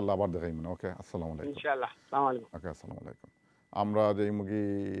ইনশাআল্লাহ আবার দেখাইবেন ওকে আসসালামু আলাইকুম ইনশাআল্লাহ আসসালামু আলাইকুম ওকে আসসালামু আলাইকুম আমরা যে মুগি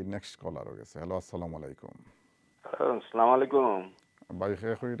নেক্সট কলার হয়ে গেছে হ্যালো আসসালামু আলাইকুম আসসালামু আলাইকুম ভাই কে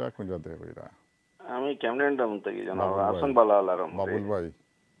কইরা কোন জাতে কইরা আমি ক্যামেরন টাউন থেকে জনাব হাসান বালা আলারম বাবুল ভাই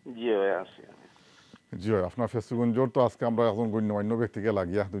জি ভাই আছি জি ভাই আপনার ফেসবুক তো আজকে আমরা এখন গণ্যমান্য ব্যক্তিকে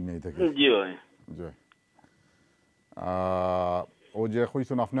লাগিয়া দুনিয়া থেকে জি ভাই জি ও যে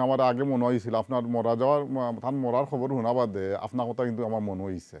কইছেন আপনি আমার আগে মনে হয়েছিল আপনার মরা যাওয়ার ধান মরার খবর শোনা বাদে আপনার কথা কিন্তু আমার মনে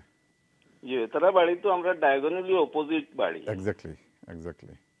হয়েছে জি তারা বাড়ি তো আমরা ডায়াগোনালি অপোজিট বাড়ি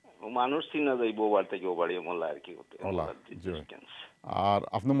এক্স্যাক্টলি মানুষ চিনা যাইব বাড়ি থেকে ও বাড়ি মোলা আর কি করতে আর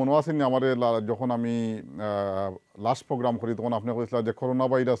আপনি মনে আছেন না আমার যখন আমি লাস্ট প্রোগ্রাম করি তখন আপনি কইছিলেন যে করোনা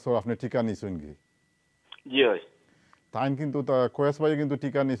ভাইরাসের আপনি টিকা নিছেন কি জি ভাই তাই কিন্তু কোয়েস ভাই কিন্তু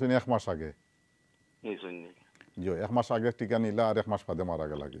টিকা নিছেন 1 মাস আগে নিছেন জি 1 মাস আগে টিকা নিলা আর 1 মাস বাদে মারা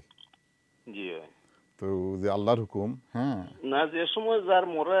গেল লাগে জি ভাই তো যে আল্লাহর হুকুম হ্যাঁ না যে সময় যার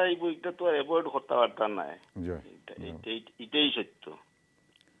মরা আইব এটা তো অ্যাভয়েড করতে পারতা না জি এটাই সত্য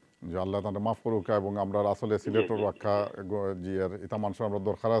যে আল্লাহ তাদের মাফ করুক এবং আমরা আসলে সিলেটের রক্ষা জিয়ার এটা মানুষের আমরা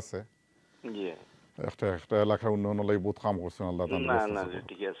দরকার আছে জি একটা এলাকার উন্নয়ন লাগি বহুত কাম করছেন আল্লাহ না না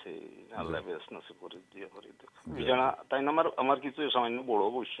ঠিক আছে আল্লাহ বেশ নসিব করে দিয়ে করে বিজনা তাই আমার কিছু সামান্য বড়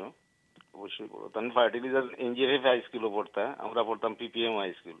অবশ্যই বড় তাই ফার্টিলাইজার এনজিএফ হাই স্কুলে পড়তা আমরা পড়তাম পিপিএম হাই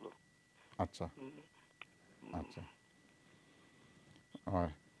স্কুল আচ্ছা আচ্ছা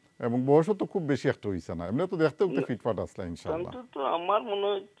এবং বয়স তো খুব বেশি একটা হইছে না এমনি তো দেখতে তো ফিটফাট আসলে ইনশাআল্লাহ তো আমার মনে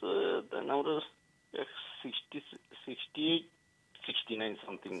হয় আমরা 69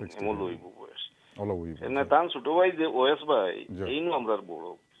 সামথিং এমন হইব বয়স ওলা হইব না তান ছোট ভাই যে ওএস ভাই এইনো আমরা বড়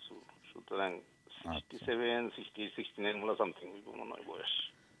সুতরাং 67 60 69 মলা সামথিং হইব মনে হয় বয়স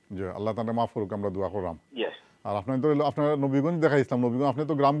জি আল্লাহ তাআলা মাফ করুক আমরা দোয়া করাম ইয়েস আর আপনি তো আপনার নবীগঞ্জ দেখাইছিলাম নবীগঞ্জ আপনি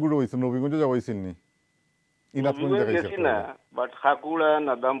তো গ্রামগুলো হইছেন নবীগঞ্জে যাওয়াইছেন নি ইনাতগঞ্জ দেখাইছেন না বাট খাকুড়া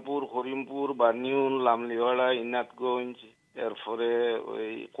নাদামপুর করিমপুর বানিউন লামলিওয়াড়া ইনাতগঞ্জ এরপরে ওই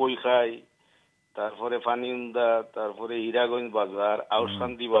কইখাই তারপরে ফানিউন্দা তারপরে হীরাগঞ্জ বাজার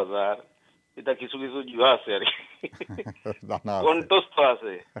আউটশান্তি বাজার এটা কিছু কিছু জিয়া আছে আর কি কন্টস্থ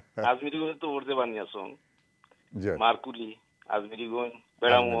আছে আজমিরিগঞ্জ তো পড়তে বানিয়েছেন মারকুলি আজমিরিগঞ্জ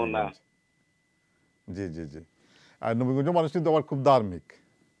বেড়ামোহনা জি জি জি আর নবীগঞ্জ মানুষ কিন্তু আবার খুব ধার্মিক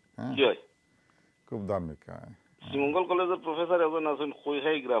হ্যাঁ খুব ধার্মিক শ্রীমঙ্গল কলেজের প্রফেসর একজন আছেন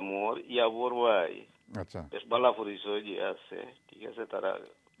কইখাই গ্রামর ইয়াবর ভাই আচ্ছা বেশ ভালো পরিচয় যে আছে ঠিক আছে তারা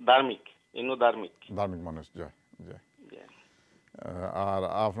ধার্মিক ধার্মিক মানুষ জয় জয় আর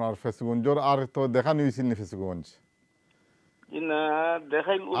আপনার ফেসবুকঞ্জর আর তো দেখা নিয়েছিল নি ফেসবুকঞ্জ না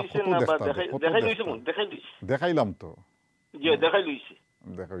দেখাই লইছে না বা দেখাই লইছে দেখাইলাম তো জি দেখাই লইছে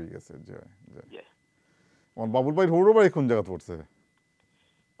দেখা হয়ে গেছে জয় জয় বাবুল ভাই হোড়ো বাড়ি কোন জায়গা পড়ছে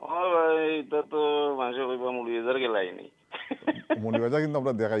এটা তো মানুষের কইবা মুড়িবাজার গেলাই নেই মুড়িবাজার কিন্তু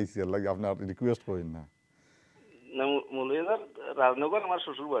আমরা দেখাইছি আর লাগে আপনার রিকোয়েস্ট করেন না না মুড়িবাজার রাজনগর আমার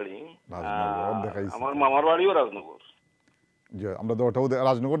শ্বশুর বাড়ি রাজনগর দেখাইছি আমার মামার বাড়িও রাজনগর জি আমরা তো ওটাও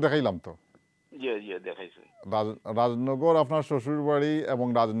রাজনগর দেখাইলাম তো জি জি দেখাইছে রাজনগর আপনার শ্বশুর বাড়ি এবং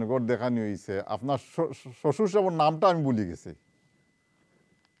রাজনগর দেখানি হইছে আপনার শ্বশুর সাহেবের নামটা আমি ভুলে গেছি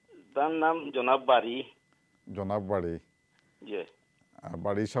তার নাম জনাব বাড়ি জি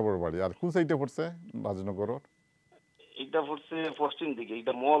বাড়ি সাবর বাড়ি আর কোন সাইডে পড়ছে রাজনগরের এটা পড়ছে পশ্চিম দিকে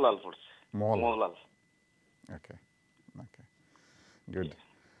এটা মহলাল পড়ছে মহলাল ওকে ওকে গুড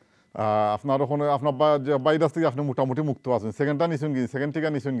আপনার ওখানে আপনার বাইরে থেকে আপনি মোটামুটি মুক্ত আছেন সেকেন্ডটা নিছেন কি সেকেন্ড টিকা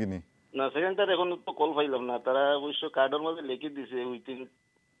নিছেন কি না সেকেন্ডটা এখন তো কল পাইলাম না তারা অবশ্য কার্ডের মধ্যে লিখে দিছে উইথিন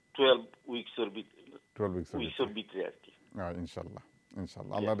 12 উইকসের ভিতরে আর কি ইনশাআল্লাহ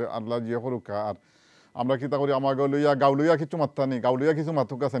ইনশাআল্লাহ আল্লাহ আল্লাহ জিয়া করুক আর আমরা কিতা করি আমার গাঁও লইয়া কিছু মাত্তা নেই গাঁও লইয়া কিছু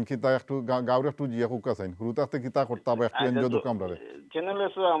মাতুক আছেন কিতা একটু গাঁওর একটু জিয়া কুক আছেন শুরু থাকতে কিতা করতে হবে একটু এনজয় দুঃখ আমরা চ্যানেলে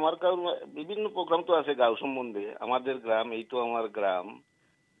আমার গাঁও বিভিন্ন প্রোগ্রাম তো আছে গাঁও সম্বন্ধে আমাদের গ্রাম এই তো আমার গ্রাম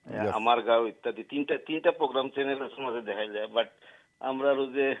আমার গাঁও ইত্যাদি তিনটা প্রোগ্রাম চ্যানেলের মাঝে দেখা যায় বাট আমরা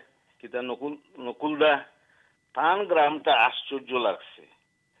যে কিতা নকুলদা তান গ্রামটা আশ্চর্য লাগছে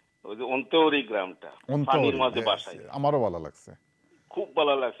ওই যে অন্তরি গ্রামটা পানির মাঝে বাসায় আমারও ভালো লাগছে খুব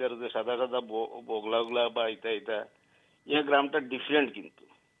ভালো লাগছে আর যে সাদা সাদা বগলাগুলা বা এটা ইয়া গ্রামটা ডিফারেন্ট কিন্তু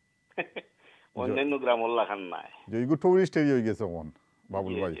অন্যান্য গ্রামের লাখান নাই এইগুলো টুরিস্ট এরিয়া হয়ে গেছে কোন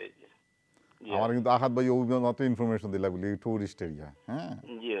বাবুল ভাই আমার কিন্তু আহাত ভাই মাত্র ইনফরমেশন দিলা বলি টুরিস্ট এরিয়া হ্যাঁ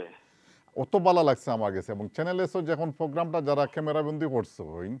অত ভালো লাগছে আমার কাছে এবং চ্যানেলে যখন প্রোগ্রামটা যারা ক্যামেরা বন্দি করছো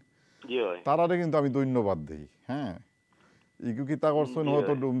তারারে কিন্তু আমি ধন্যবাদ দিই হ্যাঁ ইগু কিতা করছেন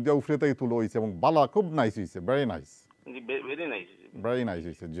হয়তো ডুম দিয়া উফরে তাই তুলো হয়েছে এবং বালা খুব নাইস হয়েছে ভেরি নাইস ভেরি নাইস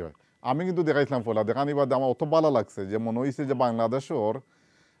হয়েছে জয় আমি কিন্তু দেখাইছিলাম ফলা দেখানি বাদে আমার অত ভালো লাগছে যে মনে হয়েছে যে বাংলাদেশের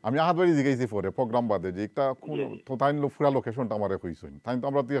আমি আহাত বাড়ি জিগাইছি পরে প্রোগ্রাম বাদে যে একটা কোন তো তাই পুরা লোকেশনটা আমার কইছেন তাই তো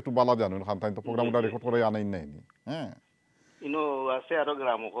আমরা তো একটু বালা জানুন খান তাই তো প্রোগ্রামটা রেকর্ড করে আনাই নাইনি হ্যাঁ ইনো আছে আরো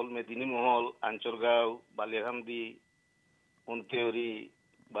গ্রাম হল মেদিনী মহল আঞ্চরগাঁও বালিয়াকান্দি অন্তেউরি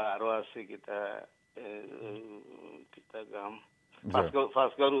বা আরো আছে কিতা গ্রাম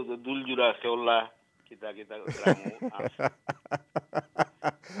ফাঁসগাঁও দুলজুরা শেওলা কিতা কিতা গ্রাম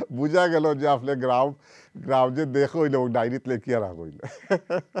বুঝা গেল যে আপনি গ্রাম যে দেখো হইলে ডায়েরিত লেখিয়া রাখইলে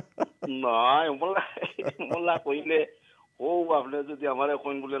নাই মোলা কইলে ও আপনি যদি আমার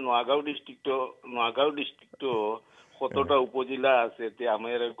এখন বলে নোয়াগাঁও ডিস্ট্রিক্ট কতটা উপজেলা আছে তে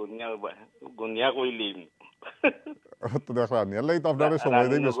আমার গনিয়া কইলিম তো দেখো আমি আল্লাহ তো আপনারে সময়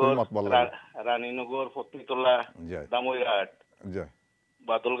দেই বেশ করে মাতবাল লাগে রানীনগর ফকিরতলা দামইহাট জয়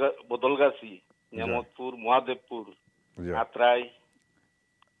বদলগাছি নিয়ামতপুর মহাদেবপুর আত্রাই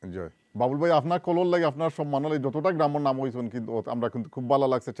জয় বাবুল ভাই আপনার কলর লাগে আপনার সম্মান লাগে যতটা গ্রামের নাম হইছেন কিন্তু আমরা কিন্তু খুব ভালো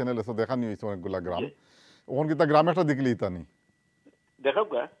লাগছে চ্যানেলে তো দেখানি হইছে অনেকগুলা গ্রাম ওখান কি তা গ্রাম একটা দেখলেই তানি দেখাও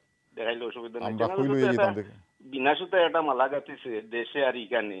গা দেখাইলে অসুবিধা নাই আমরা কই লইয়া যেতাম দেখে বিনাশুতে একটা মালা গাতিছে দেশে আর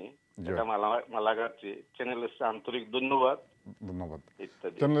ইকানে একটা মালা গাছে চ্যানেলের আন্তরিক ধন্যবাদ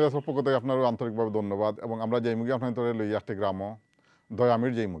চ্যানেলের পক্ষ থেকে আপনারও আন্তরিকভাবে ধন্যবাদ এবং আমরা যাইমুগি আপনার তোরে লইয়া একটা গ্রাম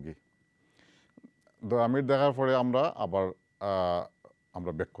দয়ামির যাইমুগি দয়ামির দেখার পরে আমরা আবার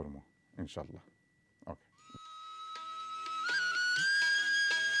আমরা ব্যাক করবো ইনশাল্লাহ ওকে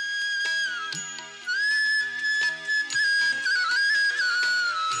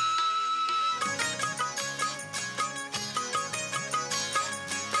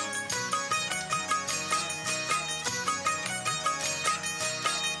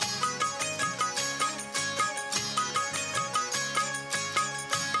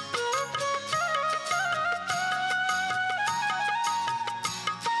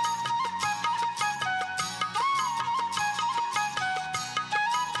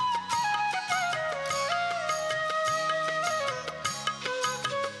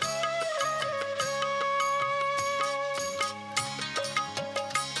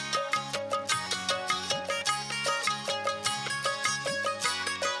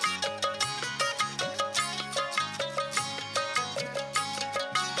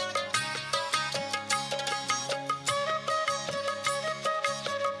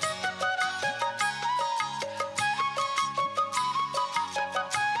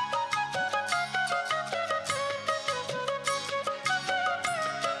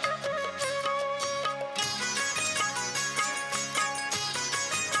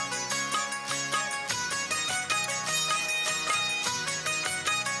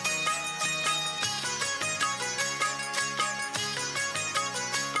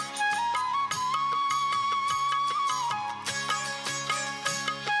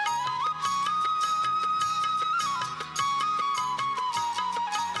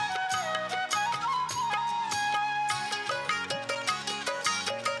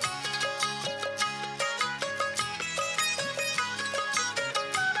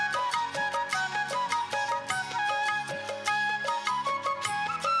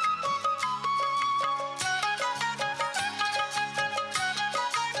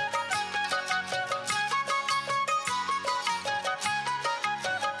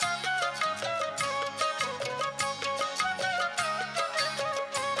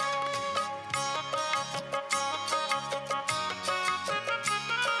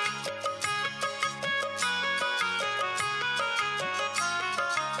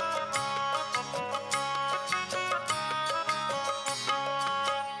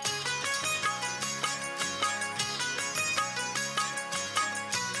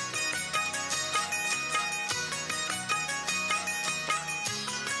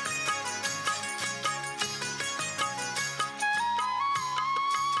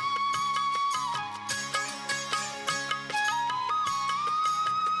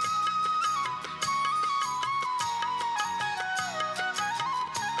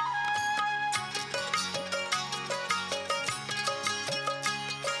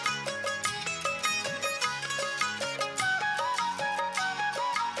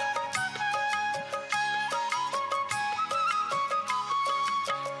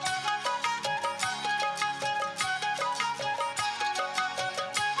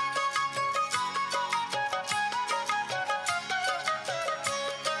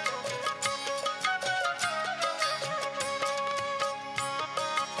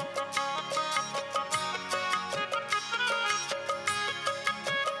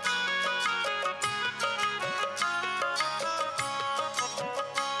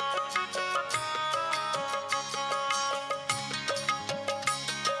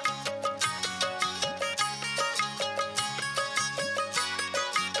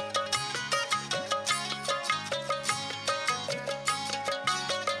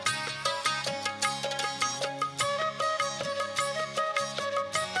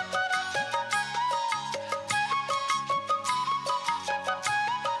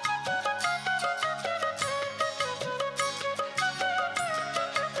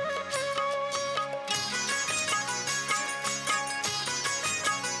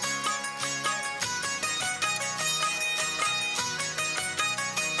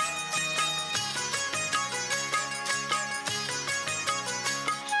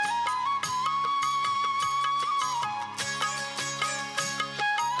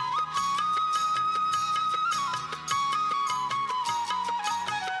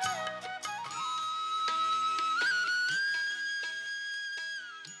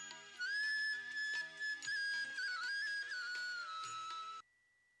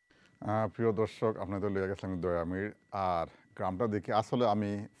প্রিয় দর্শক, আপনাদের লইয়া গেছিলাম দয়ামির। আর গ্রামটা দেখে আসলে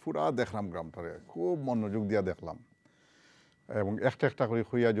আমি পুরা দেখলাম, গ্রামটারে খুব মনোযোগ দিয়া দেখলাম। এবং একটা একটা করে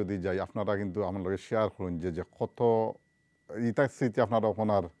হইয়া যদি যাই, আপনারা কিন্তু আমার লগে শেয়ার করুন যে যে কত ইটা স্মৃতি আপনারা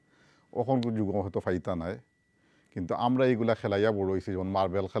ওখন যুগ হয়তো ফাইতা নাই, কিন্তু আমরা এইগুলা খেলাইয়া বড় হয়েছি। যেমন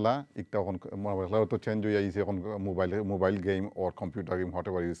মার্বেল খেলা, একটা এখন মার্বেল খেলা তো চেঞ্জ হয়ে আইছে, এখন mobile game or computer game hot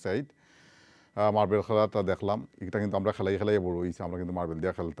ever you side. Marble খেলাটা দেখলাম, এটা কিন্তু আমরা খেলাইয়া বড় হয়েছি। আমরা কিন্তু মার্বেল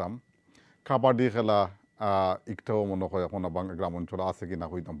দিয়ে খেলতাম। কাবাডি খেলা একটাও মনে হয় এখন গ্রাম অঞ্চলে আছে কিনা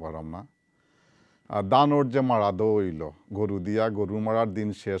হইতাম পারলাম না। দানোর যে মারা দইল গরু দিয়া, গরু মারার দিন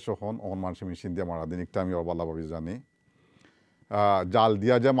শেষ হন মানুষের মেশিন দিয়ে মারা দিন, একটা আমি অবালাভাবে জানি। জাল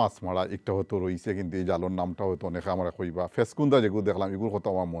দিয়া যে মাছ মারা একটা হয়তো রয়েছে, কিন্তু এই জালর নামটা হয়তো অনেকে আমার কইবা। ফেসকুন্দা যেগুলো দেখলাম এগুলো হতো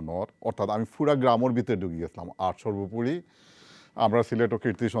আমার মনের, অর্থাৎ আমি পুরা গ্রামের ভিতরে ঢুকে গেছিলাম। আর সর্বোপরি আমরা সিলেট ও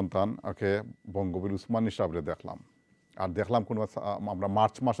কীর্তি সন্তান ওকে বঙ্গবীর উসমান হিসাবে দেখলাম। আর দেখলাম কোনো আমরা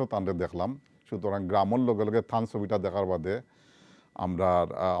মার্চ মাসও তানরে দেখলাম। সুতরাং গ্রামের লগে লগে থান ছবিটা দেখার বাদে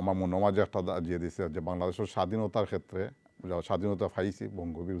আমার মনোমাঝে একটা দিয়ে দিছে যে বাংলাদেশের স্বাধীনতার ক্ষেত্রে স্বাধীনতা পাইছি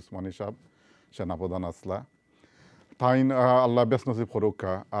বঙ্গবীর উসমান হিসাব, সেনাপ্রধান আসলা তাই আল্লাহ বেশ নসিব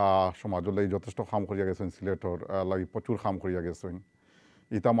ফরুকা সমাজের লাগি যথেষ্ট কাম করিয়া গেছেন। সিলেটর লাগি প্রচুর কাম করিয়া গেছেন।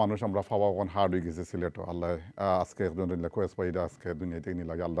 ইটা মানুষ আমরা ফাওয়া এখন হার্ড হয়ে গেছে সিলেটও। আল্লাহ আজকে একজন কোয়েস পাইরা আজকে দুনিয়াতে নিয়ে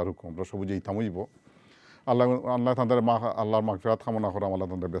লাগে আল্লাহর হুকুম, আমরা সবুজে ইতাম হইব। আল্লাহ তাদের আল্লাহর মাগফিরাত কামনা করা, আল্লাহ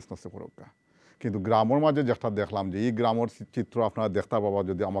তাদের বেশ নসিব ফরুকা। কিন্তু গ্রামের মাঝে যেটা দেখলাম যে এই গ্রামের চিত্র আপনারা দেখতে পাবা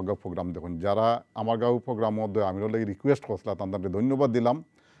যদি আমার গাঁও প্রোগ্রাম দেখুন। যারা আমার গাঁও প্রোগ্রামের আমি লাগে রিকোয়েস্ট করছিলাম, তাদের ধন্যবাদ দিলাম।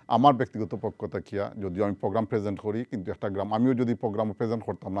 আমার ব্যক্তিগত পক্ষ থাকিয়া যদিও আমি প্রোগ্রাম প্রেজেন্ট করি, কিন্তু একটা গ্রাম আমিও যদি প্রোগ্রাম প্রেজেন্ট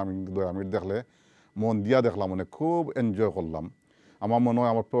করতাম না, আমি কিন্তু আমি দেখলে মন দিয়া দেখলাম, মানে খুব এনজয় করলাম। আমার মনে হয়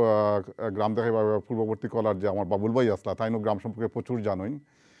আমার গ্রাম দেখা পূর্ববর্তী কলার যে আমার বাবুল ভাই আসলা, তাইনও গ্রাম সম্পর্কে প্রচুর জানোই।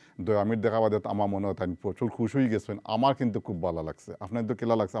 আমি দেখা বাদে আমার মনে হয় তাই প্রচুর খুশি হয়ে গেছেন। আমার কিন্তু খুব ভালো লাগছে। আপনার তো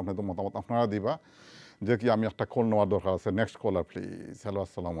কেলা লাগছে, আপনার তো মতামত আপনারা দিবা। যে কি আমি একটা কল নেওয়ার দরকার আছে। Next collar please. হ্যালো,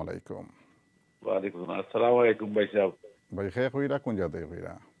 আসসালামু আলাইকুম। ওয়ালাইকুম আসসালামু আলাইকুম ভাই সাহেব। ভাই খেয়ে কইরা কোন জায়গা থেকে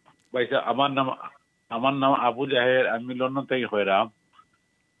কইরা? ভাই সাহেব আমার নাম আবু জাহের, আমি লন্ডন থেকে কইরাম।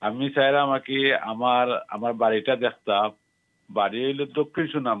 আমি চাইলাম কি আমার বাড়িটা দেখতাম। বাড়ি হইল দক্ষিণ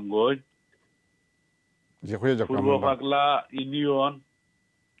সুনামগঞ্জ, পূর্ব পাগলা ইউনিয়ন।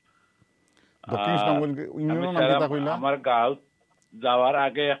 আমার গাঁও যাওয়ার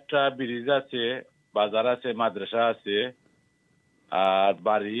আগে একটা ব্রিজ আছে, বাজার আছে, মাদ্রাসা আছে। আর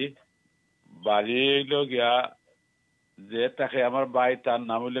বাড়ি হইল গিয়া যে তাকে আমার ভাই, তার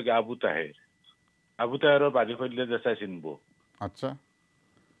নাম হইল গিয়া আবু তাহের। আবু তাহেরও বাড়ি করলে দেশাই চিনবো। আচ্ছা,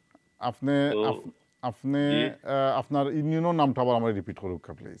 আপনি আপনার ইউনিয়নের নামটা আবার আমার রিপিট করুন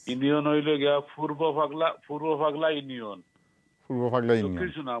প্লিজ। ইউনিয়ন হইল গিয়া পূর্ব পাগলা ইউনিয়ন। পূর্ব পাগলা ইউনিয়ন,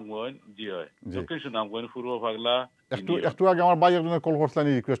 দক্ষিণ সুনামগঞ্জ। জি হয়, দক্ষিণ সুনামগঞ্জ, পূর্ব পাগলা। একটু আগে আমার ভাই একজনের কল করছিলেন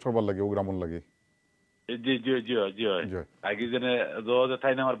রিকোয়েস্ট করবার লাগে, ও গ্রামের লাগে। জি জি জি জি হয়। আগে জেনে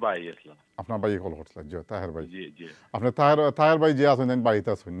তাই না আমার ভাই আসলাম। আপনার ভাই কল করছিলেন? জি, তাহের ভাই। জি জি। আপনি তাহের ভাই যে আছেন বাড়িতে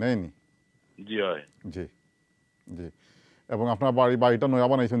আছেন নাইনি? জি হয়। জি জি। এবং আপনার বাড়িটা নয়া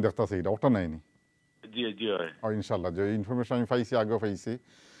বানাইছেন দেখতেছে, এটা ওটা নাইনি? জি জি হয়। ইনশাল্লাহ, যে ইনফরমেশন আমি পাইছি, আগেও পাইছি।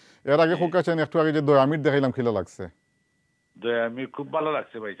 এর আগে খুকাছেন একটু আগে যে দয়ামির দেখাইলাম, খিলা লাগছে? দয়ামির খুব ভালো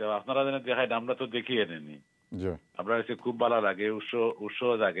লাগছে ভাই সাহেব। আপনারা যেন দেখাই, আমরা তো দেখি এনেনি। আপনার কাছে খুব ভালো লাগে,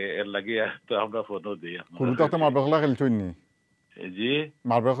 উৎসাহ জাগে, এর লাগে তো আমরা ফোনও দিই। মার্বেল খেলা খেলছেন নি? জি,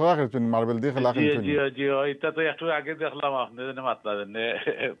 মার্বেল খেলা খেলছেন? মার্বেল দিয়ে খেলা খেলছেন? জি জি। এটা তো একটু আগে দেখলাম, আপনি যেন মাত্রা জেনে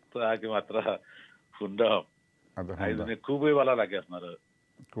আগে মাত্রা ফোনটা খুবই ভালো লাগে। আপনার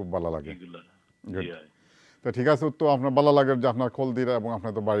খুব ভালো লাগে। তো ঠিক আছে, তো আপনার ভালো লাগে যে আপনার কল দিরা, এবং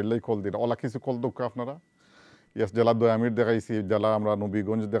আপনার তো বাড়ির লাই কল দিরা। ওলা কিছু কল দক্ষ আপনারা? ইয়াস, জেলা দয়ামির দেখাইছি, জেলা আমরা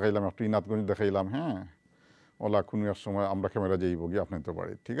নবীগঞ্জ দেখাইলাম, একটু ইনাথগঞ্জ দেখাইলাম। হ্যাঁ, ওলা কোনো এক সময় আমরা ক্যামেরা যাইব গিয়ে আপনার তো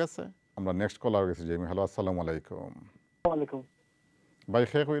বাড়ি। ঠিক আছে, আমরা নেক্সট কলার গেছি যাই। হ্যালো, আসসালামু আলাইকুম। ওয়ালাইকুম ভাই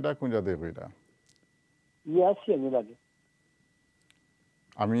খেয়ে কইরা কোন জায়গা কইরা? ইয়াসি আমি লাগে।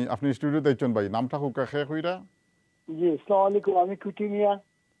 আপনি স্টুডিও দেখছেন ভাই, নামটা হুকা খেয়ে কইরা? জি, আসসালামু আলাইকুম। আমি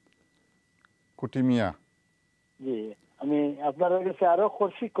কুটিমিয়া। জি, আমি আপনার কাছে আরো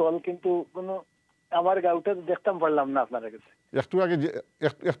করছি কল, কিন্তু কোনো আমার গাঁওটা দেখতাম পারলাম না আপনার কাছে।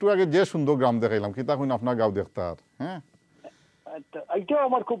 একটু আগে যে সুন্দর গ্রাম দেখাইলাম, কি তখন আপনার গাঁও দেখতার? হ্যাঁ, এইটাও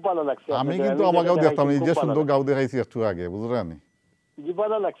আমার খুব ভালো লাগছে। আমি কিন্তু আমার গাঁও দেখতাম, এই যে সুন্দর গাঁও দেখাইছি একটু আগে, বুঝলেন? জি,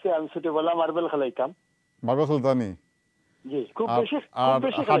 ভালো লাগছে। আমি ছোটবেলা মার্বেল খেলাইতাম। মার্বেল খেলতানি? জি, খুব বেশি। আর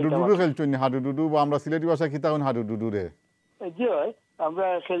হাডুডুডু খেলছেন? হাডুডুডু বা আমরা সিলেটি ভাষায় কি তখন হাডুডুডু রে? জি হয়, আমরা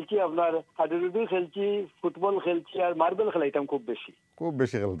খেলছি, আপনার হাডুডুডু খেলছি, ফুটবল খেলছি, আর মার্বেল খেলাইতাম খুব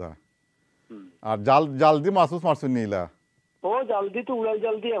বেশি খেলতা। আর জাল দি মাছ মারছেন নিলা? ও জাল দি তো উড়াই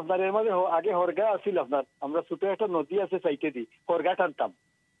জাল দি। আপনার এর মধ্যে আগে হরগা আছিল, আপনার আমরা ছোট একটা নদী আছে সাইটে দি হরগা টানতাম।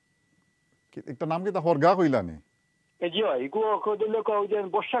 একটা নাম কি তা হরগা কইলানি জি এগুলো কদিলে কও যে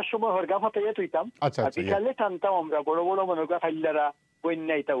বর্ষার সময় হরগা ফাটাইয়া তুইতাম আচ্ছা আর বিকালে টানতাম আমরা বড় বড় মনগা খাইলারা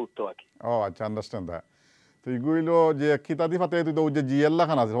বন্যা এটা উঠতো আর কি ও আচ্ছা আন্ডারস্ট্যান্ড দ্যাট তো এগুলো যে কিতাদি ফাটাইয়া তুই ওই যে জিএল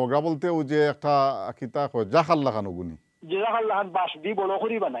লাখান আছে হরগা বলতে ওই যে একটা কিতা কয় জাখাল লাখান ওগুনি জাখাল লাখান বাঁশ দি বড়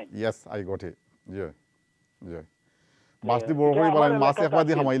করি বানাই ইয়েস আই গট ইট জি জি বাঁশ দি বড় করি বানাই মাছ একবার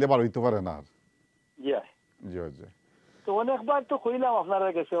দিয়ে হামাইলে বার হইতে পারে না আর জি জি জি তো অনেকবার তো কইলাম আপনারা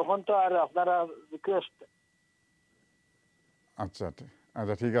কাছে এখন তো আর আপনারা রিকোয়েস্ট আচ্ছা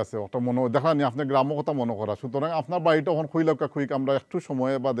আচ্ছা ঠিক আছে ওটা মনে দেখানি আপনি গ্রাম্য কথা মনে করা সুতরাং আপনার বাড়িটা এখন খুইলকা খুইক আমরা একটু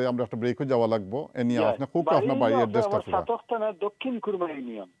সময় বাদে আমরা একটা ব্রেকও যাওয়া লাগবো এ নিয়ে আপনি খুব আপনার বাড়ি অ্যাড্রেসটা পুরো সাতস্থানা দক্ষিণ কুরমা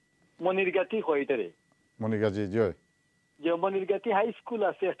ইউনিয়ন মনিরগাতি কইতারে মনিরগাজি জয় যে মনিরগাতি হাই স্কুল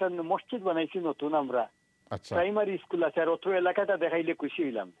আছে একটা মসজিদ বানাইছি নতুন আমরা আচ্ছা প্রাইমারি স্কুল আছে আর অত্র এলাকাটা দেখাইলে খুশি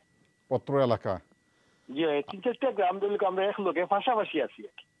হইলাম অত্র এলাকা জি তিন চারটা গ্রাম দলকে আমরা এক লগে পাশাপাশি আছি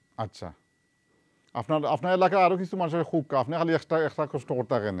আচ্ছা আপনার এলাকায় আরো কিছু মানুষের খুব আপনি খালি একটা কষ্ট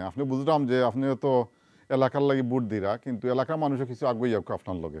করতে থাকেন আপনি বুঝলাম যে আপনি তো এলাকার লাগি বুট দিরা কিন্তু এলাকার মানুষের কিছু আগুই যাক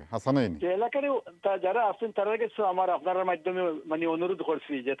আপনার লগে হাসা নাই এলাকার যারা আছেন তারা কাছে আমার আপনার মাধ্যমে মানে অনুরোধ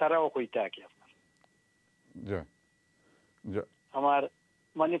করছি যে তারাও কইতে আর কি আপনার আমার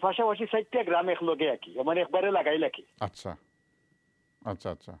মানে পাশাপাশি 60টা গ্রাম এক লগে আর কি মানে একবারে লাগাই লাগি আচ্ছা আচ্ছা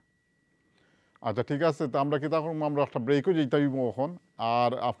আচ্ছা আচ্ছা ঠিক আছে তো আমরা কি তখন আমরা একটা ব্রেকও যেতে হইব এখন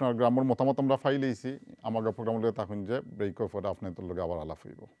আর আপনার গ্রামের মতামত আমরা ফাইলেইছি আমার প্রোগ্রাম লগে তখন যে ব্রেকও পরে আপনাদের লগে আবার আলাপ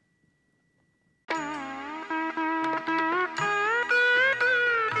হইব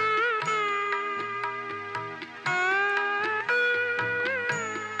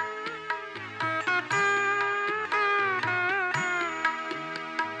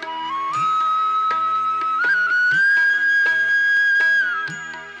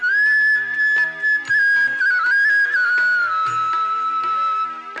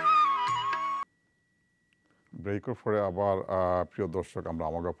ব্রেকের পরে আবার প্রিয় দর্শক আমরা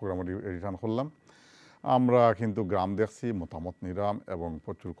আমার প্রোগ্রামে রিটার্ন করলাম আমরা কিন্তু গ্রাম দেখছি মতামত নিরাম এবং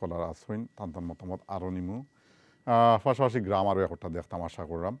প্রচুর কলার আসইন তান মতামত আরও নিমু পাশাপাশি গ্রাম আরও একটা দেখতাম আশা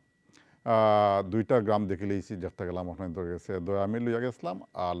করলাম দুইটা গ্রাম দেখে লইছি যেটা গেলাম আপনাদের গেছে আমি লইয়া গেছিলাম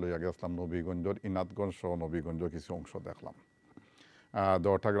আর লইয়া গেছিলাম নবীগঞ্জের ইনাতগঞ্জ সহ নবীগঞ্জের কিছু অংশ দেখলাম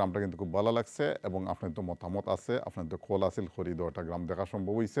দরটা গ্রামটা কিন্তু খুব ভালো লাগছে এবং আপনার তো মতামত আছে আপনার তো কল আছিল খরি দরটা গ্রাম দেখা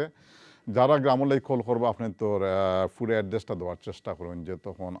সম্ভব হয়েছে যারা গ্রামে কল করবো আপনি তোর পুরো অ্যাড্রেসটা দেওয়ার চেষ্টা করবেন যে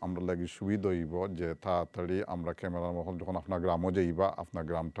তখন আমরা লাগি সুবিধা হইব যে তাড়াতাড়ি আমরা ক্যামেরার মতন যখন আপনার গ্রামও যাইবা আপনার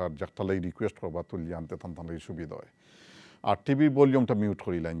গ্রামটার যেটা লাগি রিকোয়েস্ট করবা তুলিয়ে আনতে তখন লাগি সুবিধা হয় আর টিভির ভলিউমটা মিউট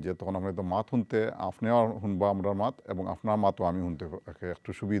করিলেন যে তখন আপনি তো মাত শুনতে আপনিও শুনবা আমরা মাত এবং আপনার মাতও আমি শুনতে একটু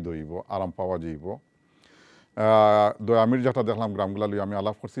সুবিধা হইব আরাম পাওয়া যাইব আমি যেটা দেখলাম গ্রামগুলা লই আমি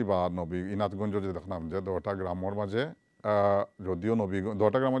আলাপ করছি বা ইনাতগঞ্জ যে দেখলাম যে দটা গ্রামের মাঝে যদিও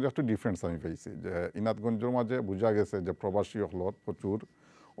দটা গ্রামের মাঝে একটু ডিফারেন্স আমি পাইছি যে ইনাতগঞ্জের মাঝে বোঝা গেছে যে প্রবাসী হলত প্রচুর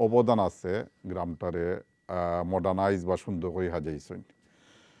অবদান আছে গ্রামটারে মডার্নাইজ বা সুন্দর করে সাজাইছেন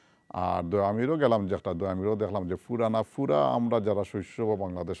আর দয়ামিরও গেলাম যে একটা দয়ামিরও দেখলাম যে ফুরা আমরা যারা শৈশব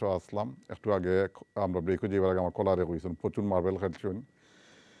বাংলাদেশও আসলাম একটু আগে আমরা ব্রেকও যাইবার আগে আমার কলারে কইছেন প্রচুর মার্বেল খেলছেন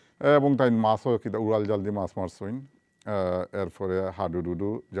এবং তাই মাছও কিনা উড়াল জাল দিয়ে মাছ মারছইন এরপরে হাডুডুডু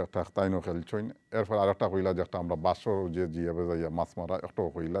যেটা তাইনও খেলছইন এরপরে আর একটা কইলা যেটা আমরা বাসর যে জিয়াবে যাইয়া মাছ মারা একটাও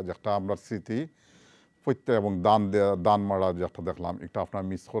কইলা যেটা আমরা স্মৃতি প্রত্যেক এবং দান মারা যেটা দেখলাম একটা আপনার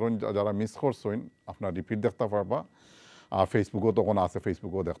মিস করুন যারা মিস করছইন আপনার রিপিট দেখতে পারবা আর ফেসবুকও তখন আছে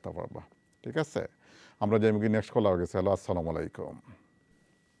ফেসবুকও দেখতে পারবা ঠিক আছে আমরা যাই নেক্সট কলার গেছে হ্যালো আসসালামু আলাইকুম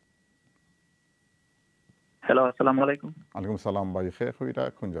হ্যালো আসসালামু আলাইকুম ওয়ালাইকুম সালাম ভাই শেখ হইরা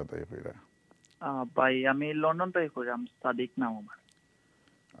কোন জায়গায় হইরা ভাই আমি লন্ডন থেকে কইরাম সাদিক নাম আমার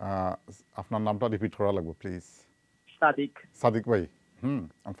আপনার নামটা রিপিট করা লাগবে প্লিজ সাদিক ভাই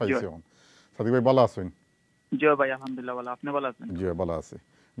আমি পাইছি সাদিক ভাই ভালো আছেন জি ভাই আলহামদুলিল্লাহ ভালো আপনি ভালো আছেন জি ভালো আছি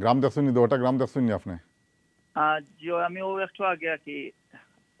গ্রাম দেখছেন নি দুটো গ্রাম দেখছেন নি আপনি জি আমি ও একটু আগে আর কি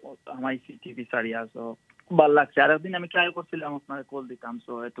আমার টিভি সারিয়া সো ভালো লাগছে আর একদিন আমি ট্রাই করছিলাম আপনার কল দিতাম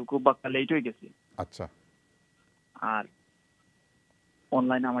সো একটু খুব বাক্কা লেট হয়ে গেছে আচ্ছা আর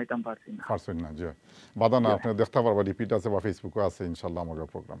অনলাইন আমাইতাম পারছেন না জি বাদা না আপনি দেখতে পারবা রিপিট আছে বা ফেসবুকে আছে ইনশাআল্লাহ আমাদের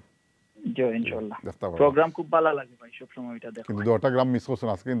প্রোগ্রাম জি ইনশাআল্লাহ প্রোগ্রাম খুব ভালো লাগে ভাই সব সময় এটা দেখো কিন্তু দুটো গ্রাম মিস করছেন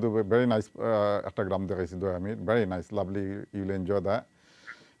আজকে কিন্তু ভেরি নাইস একটা গ্রাম দেখাইছি আমি very nice lovely you will enjoy that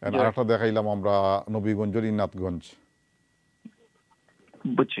and আরেকটা দেখাইলাম আমরা নবীগঞ্জের ইনাতগঞ্জ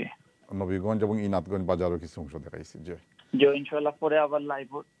বুঝছি নবীগঞ্জ এবং ইনাতগঞ্জ বাজারের কিছু অংশ দেখাইছি জি ইনশাআল্লাহ পরে আবার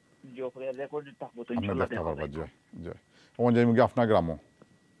লাইভ जो पर रिकॉर्डेड था वो तो इंशाल्लाह देखा पाएगा जय ओन जाई मुगे अपना ग्रामो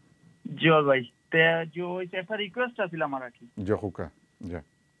जो भाई ते जो ऐसा रिक्वेस्ट আছিল আমার কি जो हुका जय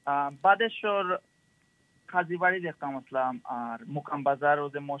বাদেশ্বর খাজিবাড়ি দেখতাম আসলাম, আর মুকাম বাজার ও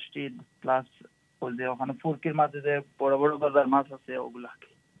যে মসজিদ প্লাস ওই যে ওখানে ফুরকির মাঝে যে বড় বড় বাজার মাছ আছে ওগুলা।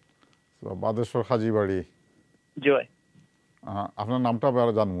 বাদেশ্বর খাজিবাড়ি। জয়। আপনার নামটা আবার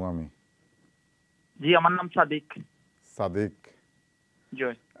জানবো আমি? জি আমার নাম সাদিক। সাদিক।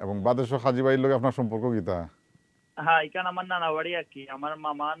 জয়। এবং বাদেশ্বর খাজিবাড়ির লগে আপনার সম্পর্ক কিতা? হ্যাঁ এখানে আমার নানা বাড়ি আর কি। আমার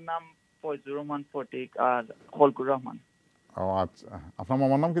মামার নাম ফয়জুর রহমান ফটিক আর খলকুর রহমান। ও আচ্ছা, আপনার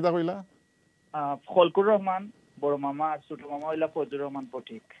মামার নাম কিতা কইলা? খলকুর রহমান বড় মামা, আর ছোট মামা হইলা ফয়জুর রহমান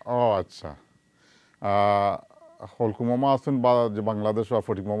ফটিক। ও আচ্ছা, খলকু মামা আছেন বাংলাদেশ আর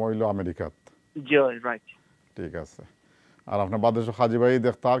ফটিক মামা হইল আমেরিকাত। জি রাইট। ঠিক আছে। আর আপনার বাদেশ্বর খাজিবাড়ি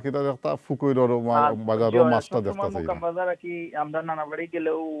দেখতা আর কিতা দেখতা? ফুকুইরর বাজারও মাছটা দেখতা চাই। মুকাম বাজার কি আমরা নানা বাড়ি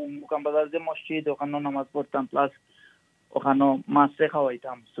গেলেও মুকাম বাজার যে মসজিদ ওখানে নামাজ পড়তাম, প্লাস ওখানে মাছে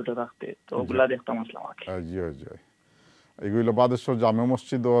খাওয়াইতাম ছোট থাকতে, তো ওগুলা দেখতাম আসলাম আর কি। জি জি, এগুলো বাদেশ্বর জামে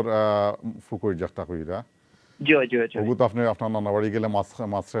মসজিদর ফুকুইর যেটা কইরা। জি জি জি। ওগু তো আপনি আপনার নানা বাড়ি গেলে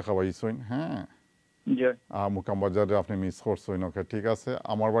মাছে খাওয়াইছেন। হ্যাঁ জি। মুকাম বাজারে আপনি মিস করছেন। ওকে ঠিক আছে।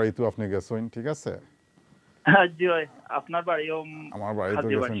 আমার বাড়িতেও আপনি গেছেন। ঠিক আছে। জি আপনার বাড়িও আমার বাড়িতে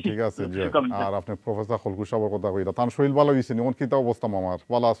গেছেন। ঠিক আছে জি। আর আপনি প্রফেসর খলকু সাহেবের কথা কইরা তার শরীর ভালো হইছে নি? কিতা অবস্থা মামার?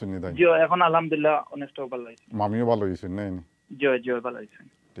 ভালো আছেন নি তাই? জি এখন আলহামদুলিল্লাহ অনেকটা ভালো হইছে। মামিও ভালো হইছেন নাই? জি জি ভালো হইছে।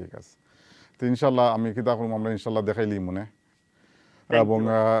 ঠিক আছে। তো ইনশাআল্লাহ আমি কিতা করব, আমরা ইনশাআল্লাহ দেখাইলি মনে। এবং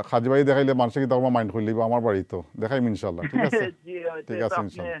খাজিবাড়ি দেখাইলে মানুষ কিতা করব মাইন্ড করলিব, আমার বাড়ি তো দেখাইম ইনশাআল্লাহ। ঠিক আছে। ঠিক আছে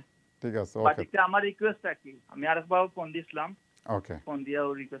ইনশাআল্লাহ। ঠিক আছে ওকে। বাকিটা আমার রিকোয়েস্ট কি আমি আরেকবার ফোন দিছিলাম। ওকে। ফোন দিয়াও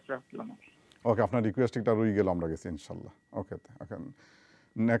রিকোয়েস্ট রাখলাম। ওকে, আপনার রিকোয়েস্টটা রই গেল, আমরা গেছি ইনশাআল্লাহ। ওকে ওকে।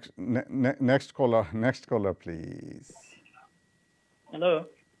 Next collar please. Hello.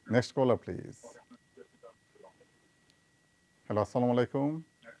 Next collar please. Hello, আসসালামু আলাইকুম।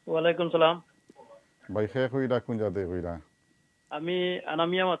 ওয়ালাইকুম সালাম। ভাই খে কইরা কোন জায়গা কইরা? আমি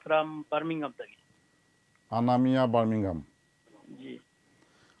আনামিয়া মাতরাম বার্মিংহাম থেকে। আনামিয়া বার্মিংহাম। জি।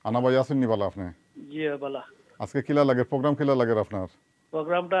 আনা ভাই আছেন নি বালা আপনি? জি বালা। আজকে কিলা লাগে প্রোগ্রাম, কিলা লাগে আপনার?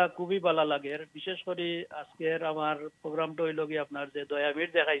 প্রোগ্রামটা খুবই ভালো লাগে, বিশেষ করে আজকের আমার প্রোগ্রামটা হইল কি আপনার যে দয়ামির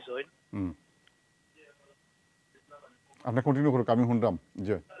দেখাইছেন। আপনি কন্টিনিউ করুন, আমি শুনলাম।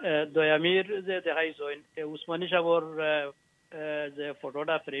 জি। দয়ামির যে দেখাইছেন উসমানী সাগর যে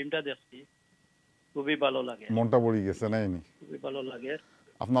ফটোটা ফ্রেমটা দেখছি খুবই ভালো লাগে, মনটা পড়ে গেছে নাই নি? খুবই ভালো লাগে।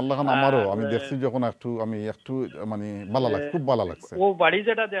 আপনার লাগান আমারও, আমি দেখছি যখন আমি একটু মানে ভালো লাগছে, খুব ভালো লাগছে। ও বাড়ি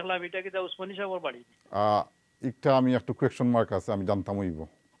যেটা দেখলাম এটা কি উসমানী সাগর বাড়ি? একটা আমি একটু কোয়েশ্চন মার্ক আছে, আমি জানতাম হইব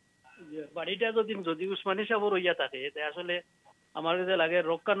বাড়িটা যদি উসমানী সাগর হইয়া থাকে আসলে আমার কাছে লাগে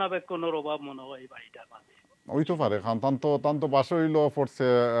রক্ষণাবেক্ষণের অভাব মনে হয় বাড়িটার মাঝে। ওই তো পারে, কারণ তান তো বাসা হইল পড়ছে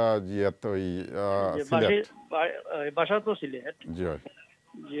জিয়াত ওই সিলেট, বাসা তো সিলেট। জি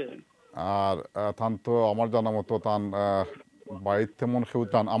জি। আর তান তো আমার জানা মতো তান বাড়িতে তেমন কেউ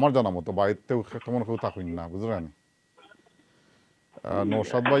টান, আমার জানা মতো বাড়িতেও তেমন কেউ থাকুন না, বুঝলেন?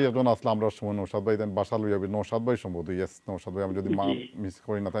 নৌসাদ ভাই একজন আসলে আমরা সময় নৌসাদ ভাই বাসা লই যাবি, নৌসাদ ভাই সম্ভবত, ইয়েস নৌসাদ ভাই, আমি যদি মিস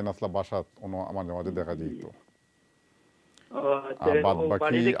করি না তাই না আসলে বাসা মাঝে মাঝে দেখা যেত। বাদ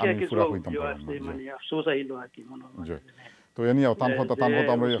বাকি আমি পুরা হইতাম তো এনি তান কথা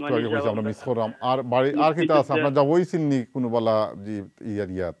আমরা একটু আগে হইছে, আমরা মিস করলাম। আর বাড়ি আর কিটা আছে আপনার যা হইছিল নি কোনো বলা জি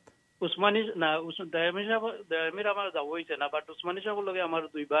ইয়াত উসমানী না দয়ামির আমার যাব হইছে না, বাট উসমানী সাহেবের লগে আমার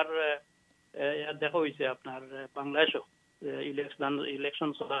দুইবার দেখা হইছে আপনার বাংলাদেশও ইলেকশন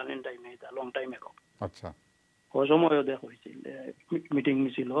চলাকালীন টাইমে, লং টাইম এগো। আচ্ছা। ওই সময়ও দেখা হয়েছিল, মিটিং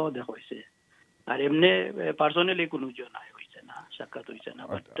মিছিল দেখা হয়েছে। আর এমনি পার্সোনালি কোনো নাই হইছে না, সাক্ষাৎ হইছে না।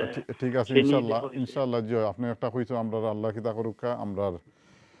 ঠিক আছে ইনশাআল্লাহ, ইনশাআল্লাহ জি আপনি একটা কইছো, আমরা আল্লাহ কিতা করুকা, আমরা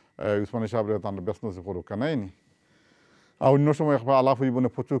উসমানী সাহেবরে তার ব্যস্ত করুকা নাই নি। আর অন্য সময় একবার আলাপ হইব না,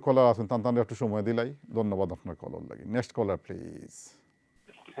 প্রচুর কলার আছেন, তান একটু সময় দিলাই। ধন্যবাদ আপনার কলার লাগি। Next collar please.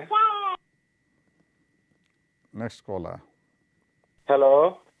 Next collar. Hello.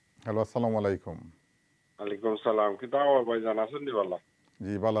 Hello, আসসালামু আলাইকুম। ওয়ালাইকুম সালাম। কি দাও ভাই, জান আছেন নি? ভালো।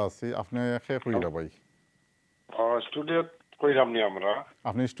 জি ভালো আছি। আপনি কে কইরা ভাই? স্টুডিও কইরাম নি আমরা।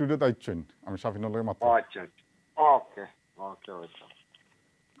 আপনি স্টুডিওতে আইছেন? আমি শাফিনুল লগে মাত্র। আচ্ছা ওকে ওকে ওকে।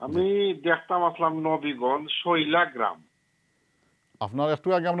 আমি দেখতাম আসলাম নবীগঞ্জ শৈলা গ্রাম। আপনার একটু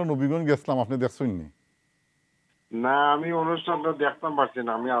আগে আমরা নবীগঞ্জ গেছিলাম, আপনি দেখছেন নি? না আমি অনুষ্ঠানটা দেখতাম পারছি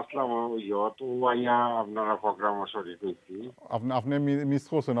না, আমি আসলাম তো আইয়া আপনারা প্রোগ্রাম শরীর হইছি। আপনি মিস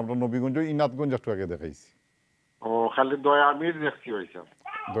করছেন, আমরা নবীগঞ্জ ইনাতগঞ্জ একটু আগে দেখাইছি। ও খালি দয়ামির দেখছি হইছে।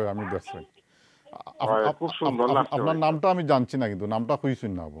 দয়ামির দেখছেন? খুব সুন্দর লাগছে। আপনার নামটা আমি জানছি না, কিন্তু নামটা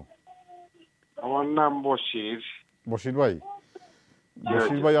কইছেন না আবু? আমার নাম বশির। বশির ভাই?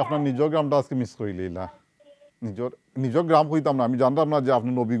 বশির ভাই আপনার নিজের গ্রামটা আজকে মিস করিলি না? নিজের গ্রাম কইতাম না, আমি জানতাম না যে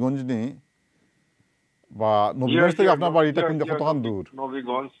আপনি নবীগঞ্জ নেই, বা নবীগঞ্জ থেকে আপনার বাড়িটা কিন্তু কতখান দূর?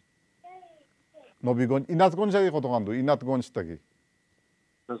 নবীগঞ্জ নবীগঞ্জ ইনাতগঞ্জ থেকে কত কান্দু ইনাতগঞ্জ থেকে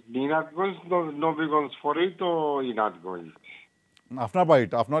দিনাজগঞ্জ নবীগঞ্জ পরেই তো ইনাজগঞ্জ আপনার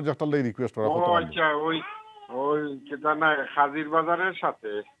বাড়িটা আপনার যে একটা রিকোয়েস্ট করা কত আচ্ছা ওই ওই কেটা না হাজির বাজারের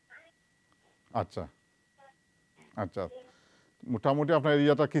সাথে আচ্ছা আচ্ছা মোটামুটি আপনার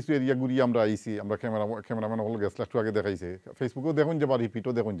এরিয়াটা কিছু এরিয়া ঘুরিয়ে আমরা আইছি আমরা ক্যামেরাম্যান হল গেছিলাম একটু আগে দেখাইছে ফেসবুকেও দেখুন যে বা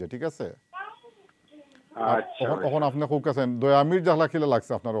রিপিটও দেখুন যে ঠিক আছে ওখানে আপনি কোক আছেন দয়ামির জাহলা খেলে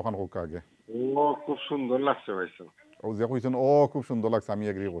লাগছে আপনার ওখানে কোক আগে ও খুব সুন্দর লাগছে ভাইসো ও যে কইছেন ও খুব সুন্দর লাগছে আমি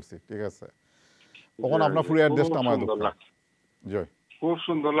এগ্রি করছি ঠিক আছে ওখানে আপনার পুরো অ্যাড্রেসটা আমার জয় খুব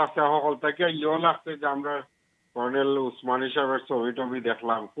সুন্দর লাগছে সকল থেকে ইও লাগছে যে আমরা কর্নেল উসমানী সাহেবের ছবি টবি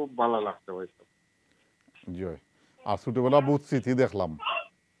দেখলাম খুব ভালো লাগছে ভাইসো জয় আর ছোটবেলা বহুত স্মৃতি দেখলাম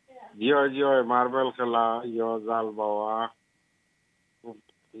জয় জয় মার্বেল খেলা জাল বাওয়া খুব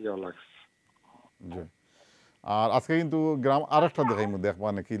লাগছে জয় আর আজকে কিন্তু গ্রাম আরেকটা দেখাইমু দেখবা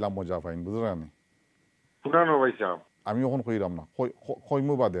নাকি ইলাম মজা পাইন বুঝলেন পুরানো ভাইসা আমি ওখান কইরাম না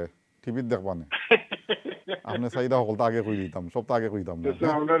কইমু বাদে টিভিত দেখবা না আপনি চাইদা সকলটা আগে কই দিতাম সবটা আগে কইতাম না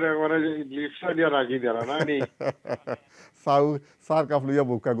আমরা একবারে লিপসা দিয়া রাখি দেলা না নি সার কাফলুয়া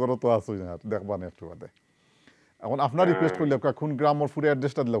বুকা গরো তো আসুই না দেখবা না একটু বাদে এখন আপনার রিকোয়েস্ট করলে কোন গ্রামের পুরো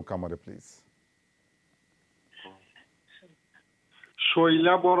অ্যাড্রেসটা দিলেও আমারে প্লিজ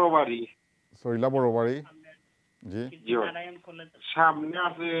শৈলা বড়বাড়ি জি সামনে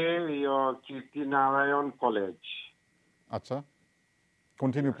আছে কীর্তি নারায়ণ কলেজ আচ্ছা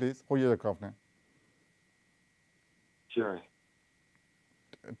কন্টিনিউ প্লিজ কইয়ে দেখো আপনি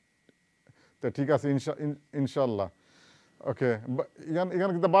তো ঠিক আছে ইনশাআল্লাহ ওকে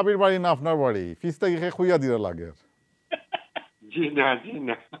এখানে কিন্তু বাবির বাড়ি না আপনার বাড়ি ফিসটা কি খুইয়া দিলে লাগে জি না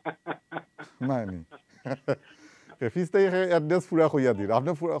নাই ফিসটা অ্যাড্রেস পুরা খুইয়া দিল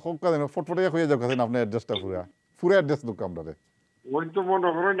আপনি ফটফটে খুইয়া যাও কাছেন আপনার অ্যাড্রেসটা পুরা অ্যাড্রেস দুঃখ আমরা ওই তো মনে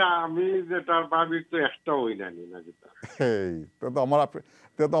করো না আমি যে তার বাবির তো একটা হই না যেটা এই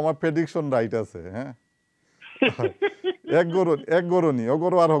তো আমার প্রেডিকশন রাইট আছে হ্যাঁ এক গরু নি ও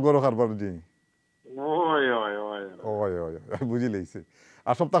গরু আর গরু খারবার নি বুঝি লেইছে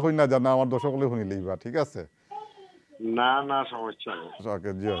আর সপ্তাহ হই না জানা আমার দর্শকলে শুনি লইবা ঠিক আছে না সমস্যা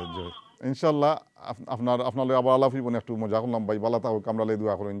নেই ইনশাআল্লাহ আপনার আবার আলাপ হইব একটু মজা করলাম ভাই বালা থাকুক আমরা লাই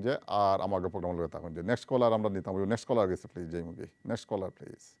দোয়া করেন যে আর আমাকে প্রোগ্রাম লয়ে থাকুন যে নেক্সট কলার আমরা নিতাম নেক্সট কলার গেছে প্লিজ যাই মুগি নেক্সট কলার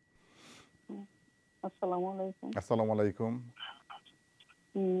প্লিজ আসসালামু আলাইকুম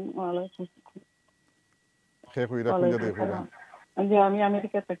ওয়ালাইকুম কে কইরা কোন জায়গা থেকে জি আমি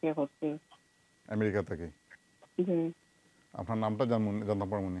আমেরিকা থেকে হচ্ছি আমেরিকা থেকে জি আপনার নামটা জানতে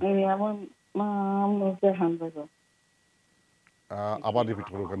পারবো না আমার নাম নূরজাহান বেগম আবার রিপিট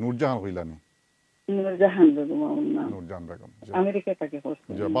করো নূরজাহান কইলানি নূরজাহান বেগম আমার নাম নূরজাহান বেগম আমেরিকা থেকে হচ্ছি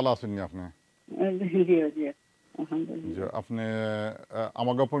জি ভালো আছেন আপনি জি জি আলহামদুলিল্লাহ জি আপনি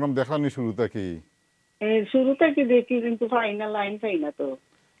আমাগো প্রোগ্রাম দেখলানি শুরু থেকে শুরু থেকে দেখি কিন্তু ফাইনাল লাইন পাই না তো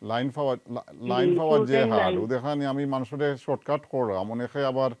লাইন পাওয়া যে হাল ও দেখানি আমি মানুষের শর্টকাট করা মনে হয়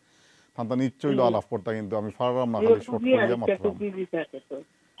আবার তান্তা নিশ্চয়ই আলাপ করতে কিন্তু আমি ফারলাম না খালি শর্ট করে মাত্র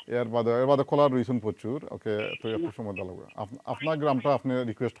এর বাদে খোলা রইছুন প্রচুর ওকে তো একটু সময় দাও লাগবে আপনার গ্রামটা আপনি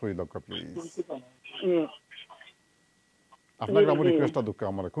রিকোয়েস্ট করি দক্কা প্লিজ আপনার গ্রামের রিকোয়েস্টটা দক্কা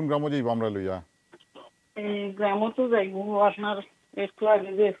আমার কোন গ্রামে যাইব আমরা লইয়া গ্রামও তো যাইব আপনার একটু আগে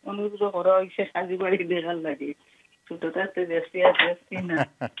যে অনুরোধ করা হইছে সাজি বাড়ি দেখার লাগে ছোটটাতে বেশি আছে না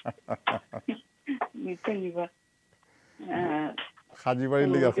মিথ্যা নিবা সাজি বাড়ি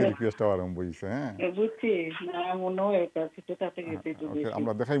লিগে আছে রিকোয়েস্ট আরম্ভ হইছে হ্যাঁ বুঝছি না মনে হয় এটা ছোটটাতে গেছে তো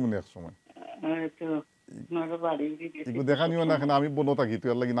আমরা দেখাই মনে এক সময় তো নগর বাড়ি একটু দেখানিও না কেন আমি বলো থাকি তুই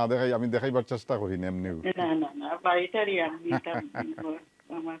লাগি না দেখাই আমি দেখাইবার চেষ্টা করি না এমনি না বাড়িটারই আমি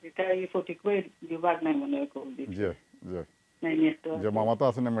আমার এটা এই ফটিক ভাই বিভাগ নাই মনে হয় কোন দিন জি যে মামা তো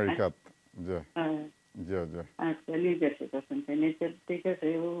আছেন আমেরিকাত জি জি আচ্ছা লিখ আছে তখন ঠিক আছে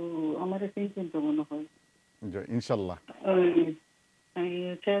ও আমার চিন্তা তো মনে হয় জি ইনশাআল্লাহ আমি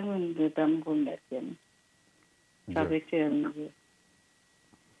চেয়ারম্যান দিতাম কোন ডাকি আমি সাবেক চেয়ারম্যান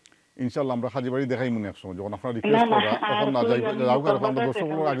ইনশাআল্লাহ আমরা হাজিবাড়ি দেখাই মনে এক সময় যখন আপনারা রিকোয়েস্ট করা তখন না যাই যাও কারণ আমরা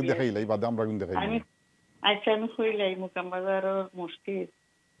দর্শকদের আগে দেখাইলাই বাদে আমরা কিন্তু দেখাই আচ্ছা আমি কইলাই মুকাম বাজারের মসজিদ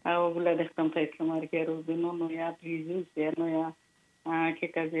ওগুলা দেখতাম চাইছিলাম আর কি আর বিভিন্ন নয়া ব্রিজ হয়েছে নয়া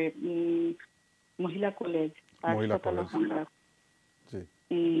কেটা যে মহিলা কলেজ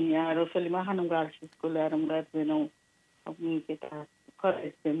আর সলিমা খানম গার্লস স্কুল আর আমরা যেন কেটা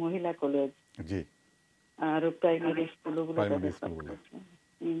কলেজ মহিলা কলেজ আর প্রাইমারি স্কুল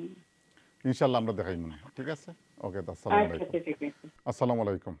ইনশাআল্লাহ আমরা দেখাই মনে ঠিক আছে ওকে আসসালামু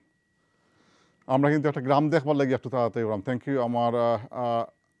আলাইকুম আমরা কিন্তু একটা গ্রাম দেখবার লাগে একটু তাড়াতাড়ি গ্রাম থ্যাংক ইউ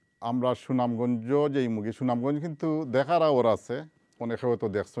আমরা সুনামগঞ্জ যেই মুগি সুনামগঞ্জ কিন্তু দেখার ওর আছে অনেকে হয়তো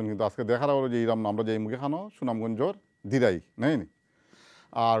দেখছেন, কিন্তু আজকে দেখার হলো যে এইরাম আমরা যে মুখে খানো সুনামগঞ্জর দিরাই নাই নি।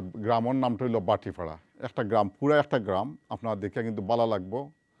 আর গ্রামের নামটা হইল বাটিপাড়া, একটা গ্রাম, পুরা একটা গ্রাম। আপনার দেখে কিন্তু ভালো লাগবো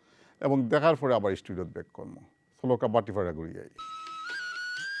এবং দেখার পরে আবার স্টুডিওত ব্যাক করবো। সোলোকা বাটিপাড়া ঘুরিয়ে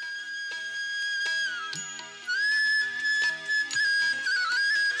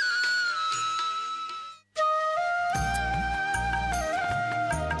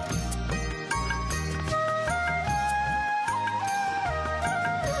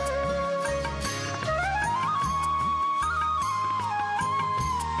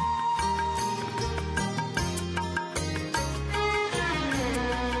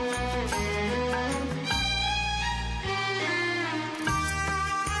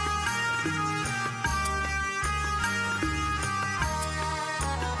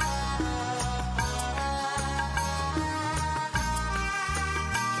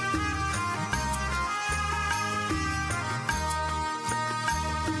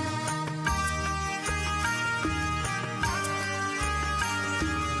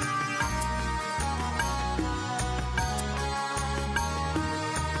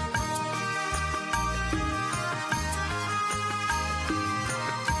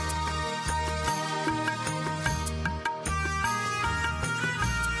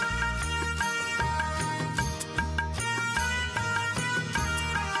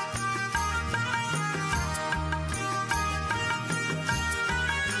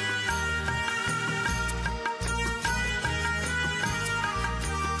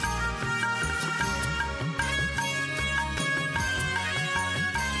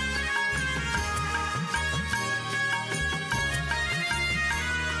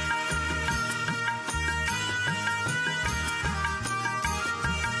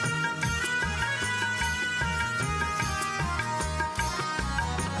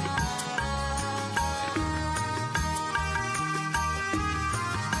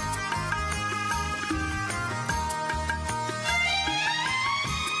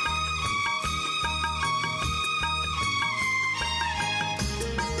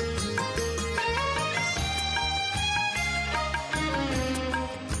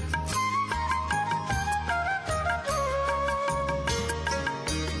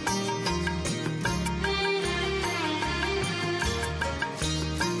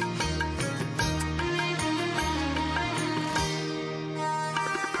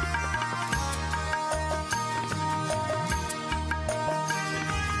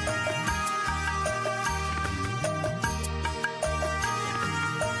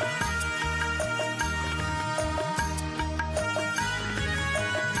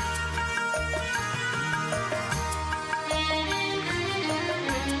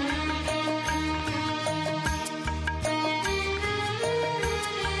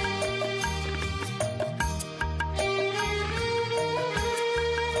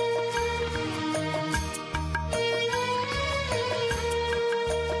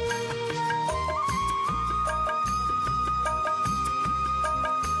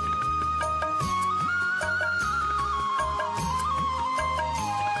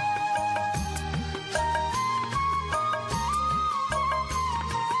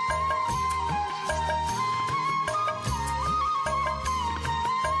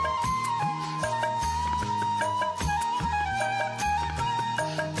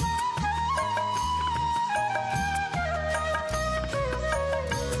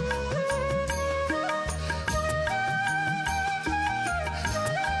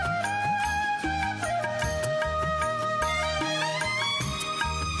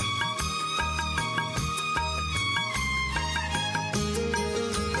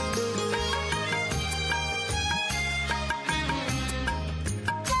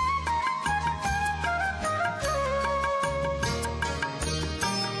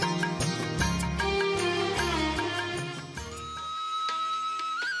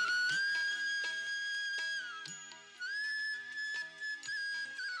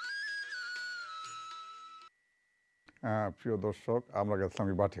প্রিয় দর্শক, আমরা গেছিলাম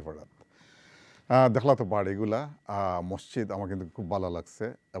বাটিপাড়াত। দেখলা তো বাড়িগুলা, মসজিদ আমার কিন্তু খুব ভালো লাগছে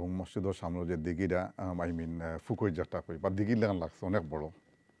এবং মসজিদের সামনে যে দিঘিটা, আই মিন ফুকই যেটা কই বা দিঘির লেখান লাগছে, অনেক বড়,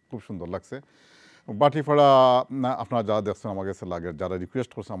 খুব সুন্দর লাগছে। বাটিপাড়া আপনারা যারা দেখছেন আমার কাছে লাগে, যারা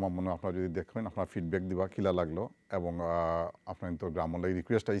রিকোয়েস্ট করছে আমার মনে হয় আপনারা যদি দেখবেন আপনার ফিডব্যাক দিবা কিলা লাগলো, এবং আপনার কিন্তু গ্রামের লাগে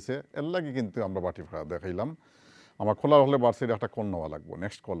রিকোয়েস্ট আইছে, এর লাগে কিন্তু আমরা বাটিপাড়া দেখাইলাম। আমার খোলা হলে বার্সির একটা কল নেওয়া লাগবো।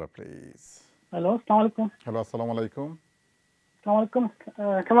 Next collar please. হ্যালো, আসসালামু আলাইকুম। হ্যালো, আসসালামু আলাইকুম। আসসালামু আলাইকুম,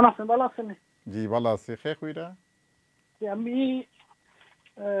 কেমন আছেন? ভালো আছেন? জি ভালো আছি। কে কইরা? আমি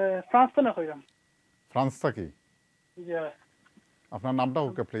ফ্রান্স থেকে কইরাম। ফ্রান্স থেকে? জি। আপনার নামটা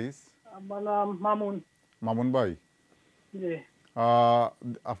ওকে প্লিজ। আমার নাম মামুন। মামুন ভাই, জি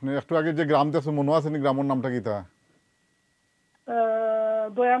আপনি একটু আগে যে গ্রাম দেখছেন মনে আছে নি গ্রামের নামটা কিতা?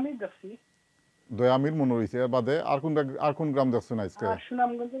 দয়ামি দেখছি। দয়ামির মনে রয়েছে, এর বাদে আর কোন গ্রাম দেখছেন আজকে?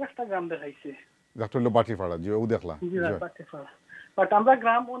 সুনামগঞ্জের একটা গ্রাম দেখাইছে, যেটা হলো বাটিপাড়া, জি ও দেখলা। বাটিপাড়া। বাট আমরা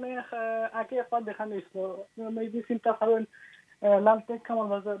গ্রাম অনেক আগে একবার দেখানো হয়েছিল, মেবি চিন্তা করেন লালটেক কামাল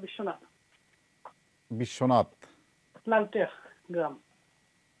বাজার বিশ্বনাথ। বিশ্বনাথ লালটেক গ্রাম।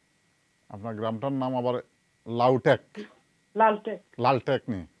 আপনার গ্রামটার নাম আবার লাউটেক? লালটেক। লালটেক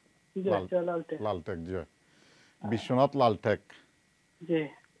নি? লালটেক জি। বিশ্বনাথ লালটেক জি।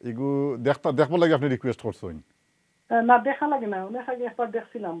 এগু দেখবো লাগে আপনি রিকোয়েস্ট করছেন? না দেখা লাগে না, অনেক আগে একবার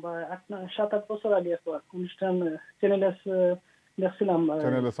দেখছিলাম, 7-8 বছর আগে একবার অনুষ্ঠান চ্যানেলে দেখছিলাম।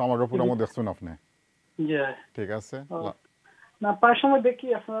 চ্যানেলে আমাকে পুরো দেখছেন আপনি? জি ঠিক আছে। না প্রায় সময় দেখি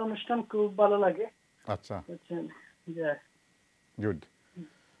আপনার অনুষ্ঠান, খুব ভালো লাগে। আচ্ছা জি গুড।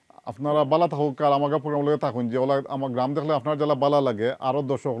 আপনারা বালা থাকুক আর আমাকে প্রোগ্রাম লগে থাকুন, যে ওলা আমার গ্রাম দেখলে আপনার যারা বালা লাগে আরো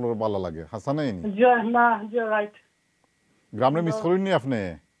দর্শক লোক বালা লাগে, হাসা নাই নি? জি না জি রাইট। গ্রামে মিস করেন নি আপনি?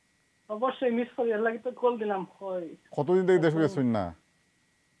 অবশ্যই মিস করি, এর লাগি তো কল দিলাম। কতদিন থেকে দেশে গেছেন না?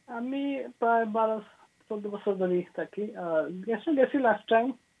 আমি প্রায় 12-14 বছর ধরে থাকি। গেছি লাস্ট টাইম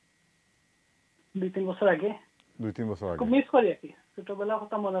 2-3 বছর আগে। 2-3 বছর আগে। খুব মিস করি আর কি, ছোটবেলার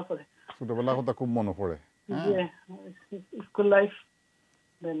কথা মনে পড়ে। ছোটবেলার কথা খুব মনে পড়ে? স্কুল লাইফ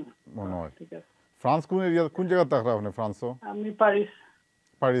দেন মনে হয়। ঠিক আছে। ফ্রান্স কোন এরিয়া, কোন জায়গা থাকরা আপনি ফ্রান্সও? আমি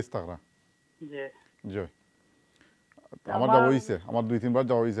প্যারিস থাকরা। জি জি। আমার যাওয়া হয়েছে, আমার 2-3 বার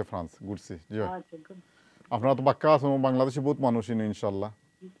যাওয়া হয়েছে ফ্রান্স, ঘুরছি। জি। আপনারা তো বাক্কা আছেন, বাংলাদেশি বহুত মানুষ ইনশাল্লাহ।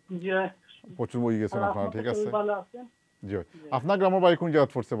 জি প্রচুর বই গেছেন আপনারা, ঠিক আছে। ভালো আছেন? জি। আপনার গ্রামের বাড়ি কোন জায়গা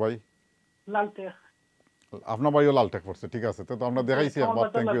পড়ছে ভাই? লালটেক। আপনার বাড়িও লালটেক পড়ছে, ঠিক আছে। তো আমরা দেখাইছি একবার,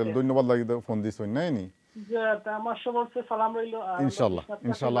 থ্যাংক ইউ, ধন্যবাদ লাগি ফোন দিছেন নাই নি? জি আমার সবরছে সালাম রইলো। ইনশাআল্লাহ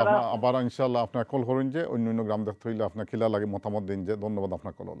আবার ইনশাআল্লাহ আপনার কল করেন, যে অন্য গ্রাম দেখতে হইলে আপনার খিলা লাগে মতামত দিন, যে ধন্যবাদ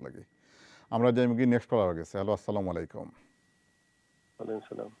আপনার কলর লাগে। আমরা যাই কি নেক্সট কলার গেছে। হ্যালো আসসালামু আলাইকুম। ওয়ালাইকুম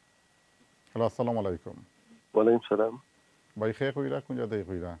সালাম। হ্যালো আসসালামু আলাইকুম। ওয়ালাইকুম সালাম। ভাই খে কইরা কোন জায়গা থেকে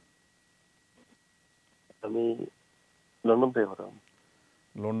কইরা? আমি লন্ডন থেকে কইরাম।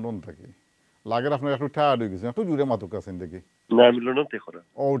 লন্ডন থেকে লাগের আপনার একটু টায়ার্ড হয়ে গেছেন, একটু জুড়ে মাতুক আছেন দেখি। না আমি লন্ডন থেকে কইরাম।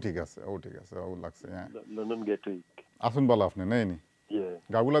 ও ঠিক আছে ও লাগছে। হ্যাঁ লন্ডন গেটউইক। আসুন ভালো আপনি নাই নি?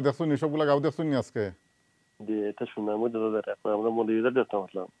 গাগুলা দেখছুন, সবগুলা গাও দেখছুন নি আজকে? জি এটা শুনলাম, ওই দাদা আমরা মলিবাজার দেখতাম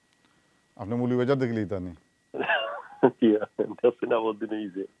আসলাম। আপনি মলিবাজার দেখলি তা নি?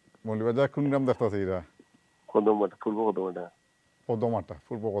 মলিবাজার কোন গ্রাম দেখতেছে এরা? কদমাটা,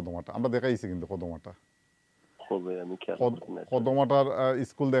 পূর্ব কদমাটা আমরা দেখাইছি কিন্তু কদমাটা। আমি কদমাটার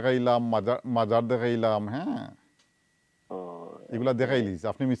স্কুল দেখাইলাম, মাজার দেখাইলাম। হ্যাঁ এগুলা দেখাইলিস,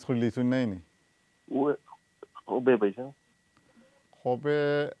 আপনি মিস করে লিছুন নাই নি? কবে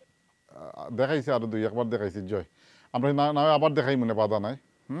দেখাইছে, আরো 2-1 বার দেখাইছি। জয় আমরা না আবার দেখাই, মনে বাধা নাই।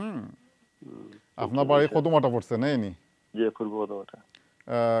 আপনার বাড়ি কদমাটা পড়ছে নাই নি?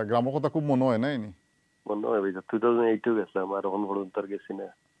 গ্রামের কথা খুব মনে হয় নাই নি? মনে হয় ভাই 2008 গেছিলাম, আর এখন পর্যন্ত আর গেছি না।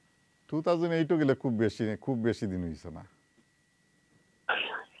 2008 গেলে খুব বেশি দিন হইছে না।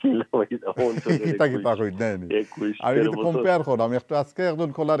 আর কিন্তু কম্পেয়ার কর, আমি একটু আজকে একজন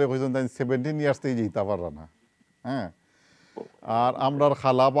কলারে কইছেন 17 ইয়ার্স থেকে যেতে পাররা না। হ্যাঁ আর আমরার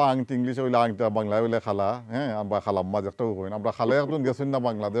খালা বা আংটি, ইংলিশ হইলে আংটা, বাংলায় হইলে খালা। হ্যাঁ আমরা খালাম্মা যেটাও কইন, আমরা খালা একজন গেছেন না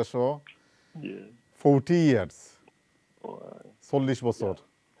বাংলাদেশও 40 ইয়ার্স, 40 বছর।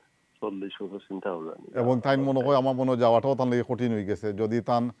 এবং তাই মনে হয় আমার মনে যাওয়াটাও তার লাগে কঠিন হয়ে গেছে।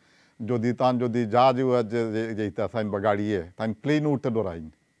 যদি যা যেইতা থাইন বা গাড়িয়ে তাই প্লেন উঠতে ডরাইন,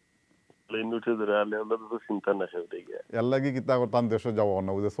 এর লাগে কিতা তান দেশে যাওয়া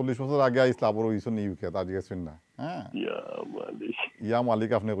না। 40 বছর আগে আইসলে আবার হইছেন ইউকে, আজ গেছেন না। হ্যাঁ ইয়া মালিক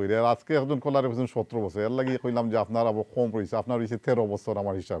আপনি কইলে। আর আজকে একজন কলার হয়েছেন 17 বছর, এর লাগে কইলাম যে আপনার আবার কম পড়েছে, আপনার হয়েছে 13 বছর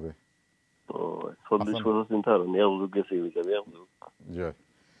আমার হিসাবে।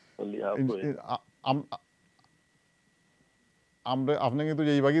 আপনি কিন্তু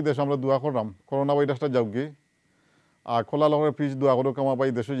এইভাবেই দেশ আমরা দোয়া করলাম করোনা ভাইরাসটা যাও কি, আর খোলা লগের ফ্রিজ দোয়া করো কামা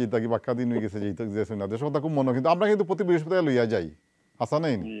পাই দেশে যেতে কি বাক্কা দিন হয়ে গেছে যেতে না দেশের কথা খুব মনে। কিন্তু আমরা কিন্তু প্রতি বৃহস্পতিবার লইয়া যাই, আসা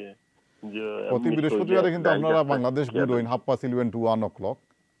নাই প্রতি বৃহস্পতিবারে কিন্তু আপনারা বাংলাদেশ গুড হইন 1:30 to 1 o'clock।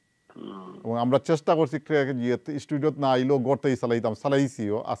 এবং আমরা চেষ্টা করছি স্টুডিওত না আইলেও গড়তেই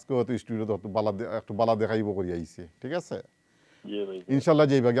চালাইছিও। আজকে হয়তো স্টুডিওত একটু বালা দেখাইব করি আইছে, ঠিক আছে। ইনশাল্লাহ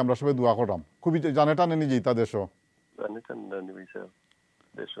যেই ভাগে আমরা সবাই দোয়া করলাম, খুবই জানে টানে নি যেটা দেশ।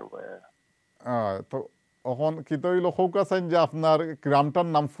 তো এখন কি তৈল খৌকা চাইন যে আপনার গ্রামটার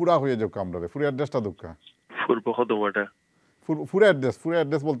নাম ফুরা হয়ে যাক, আমরা ফুরা অ্যাড্রেসটা দুঃখা ফুরা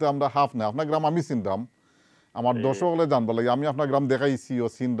অ্যাড্রেস বলতে আমরা হাফ না। আপনার গ্রাম আমি চিনতাম, আমার দর্শক হলে জানবা লাগে। আমি আপনার গ্রাম দেখাইছি ও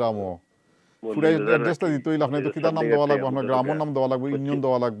চিনরামও, পুরা অ্যাড্রেসটা দিতে হইলে আপনি তো কিতার নাম দেওয়া লাগবে, আপনার গ্রামের নাম দেওয়া লাগবে, ইউনিয়ন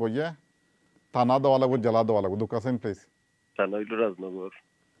দেওয়া লাগবে, থানা দেওয়া লাগবে, জেলা দেওয়া লাগবে। দুকা সেম প্লেস। থানা হইল রাজনগর,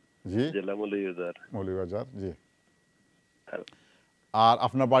 জি, জেলা মৌলভীবাজার। মৌলভীবাজার, জি। আর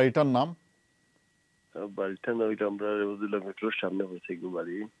আপনার বাড়িটার নাম? বাড়িটা না হইলো আমরা রোজুল্লাহ মেট্রোর সামনে হয়েছে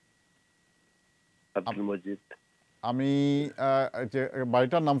বাড়ি, আব্দুল মজিদ। আমি যে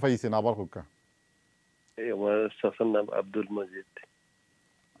বাড়িটার নাম পাইছেন আবার হুক্কা? আমার চাচার নাম আব্দুল মজিদ।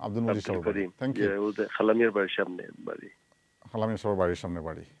 আব্দুল মজিদ সাহেব, থ্যাংক ইউ। খালামিয়ার বাড়ির সামনে বাড়ি। খালামিয়া সাহেব বাড়ির সামনে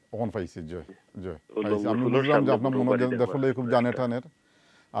বাড়ি, ওখান পাইছি। জয় জয়। আমি বুঝলাম যে আপনার মনে দেখলে খুব জানে টানের।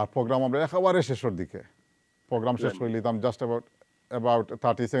 আর প্রোগ্রাম আমরা একেবারে শেষের দিকে, প্রোগ্রাম শেষ করে নিতাম, জাস্ট অ্যাবাউট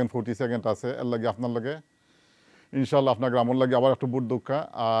 30 সেকেন্ড 40 সেকেন্ড আছে। এর লাগে আপনার লাগে ইনশাল্লাহ আপনার গ্রামের লাগে আবার একটু বুট দুঃখা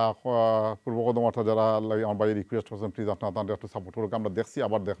পূর্বকদমাটা যারা লাগে আমার বাড়ি রিকোয়েস্ট করছেন, প্লিজ আপনার তাদের একটু সাপোর্ট করুক। আমরা দেখছি,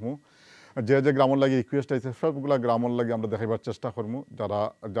 আবার দেখবো যে গ্রামের লাগে রিকোয়েস্ট আছে সবগুলা গ্রামের লাগে আমরা দেখাইবার চেষ্টা করবো। যারা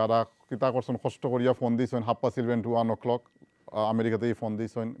যারা কিতা করছেন কষ্ট করিয়া ফোন দিয়েছেন 7:30 to 1 o'clock, আমেরিকাতেই ফোন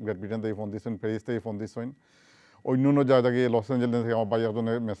দিয়েছেন, গ্রেট ব্রিটেন থেকে ফোন দিয়েছেন, প্যারিস থেকে ফোন দিয়েছেন, অন্য অন্য জায়গায় লস এঞ্জেলেস থেকে আমার ভাই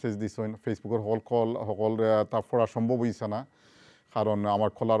একজনে মেসেজ দিয়েছেন। ফেসবুকের কল সকল তার পড়া সম্ভব হয়েছে না, কারণ আমার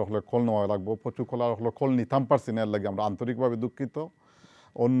খোলার হলে কল নেওয়া লাগবো, প্রচুর খোলার হলে কল নিতাম পারছি না। এর লাগে আমরা আন্তরিকভাবে দুঃখিত।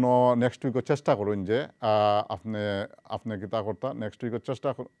 অন্য নেক্সট উইকও চেষ্টা করুন যে আপনি কিতা করতা, নেক্সট উইকও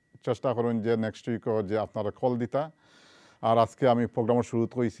চেষ্টা করুন যে নেক্সট উইকও যে আপনারা কল দিতা। আর আজকে আমি প্রোগ্রামের শুরু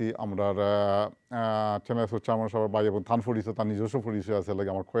করেছি আমরা চ্যানেল চেয়ারম্যান সাহেব ভাই এবং থান পরিচয়, তার নিজস্ব পরিচয় আছে লাগে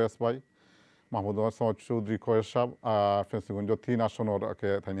আমার কয়েস ভাই মাহমুদ চৌধুরী কয়েস সাহেব, ফেন্সিগঞ্জ 3 আসনের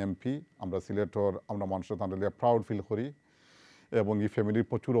তাই এমপি। আমরা সিলেটর আমরা মানুষের তাদের প্রাউড ফিল করি এবং এই ফ্যামিলির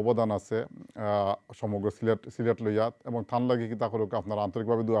প্রচুর অবদান আছে সমগ্র সিলেট লইয়াত। এবং থান লাগে কিতা করুক আপনারা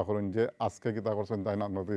আন্তরিকভাবে দোয়া করেন যে আজকে কিতা করছেন তাই না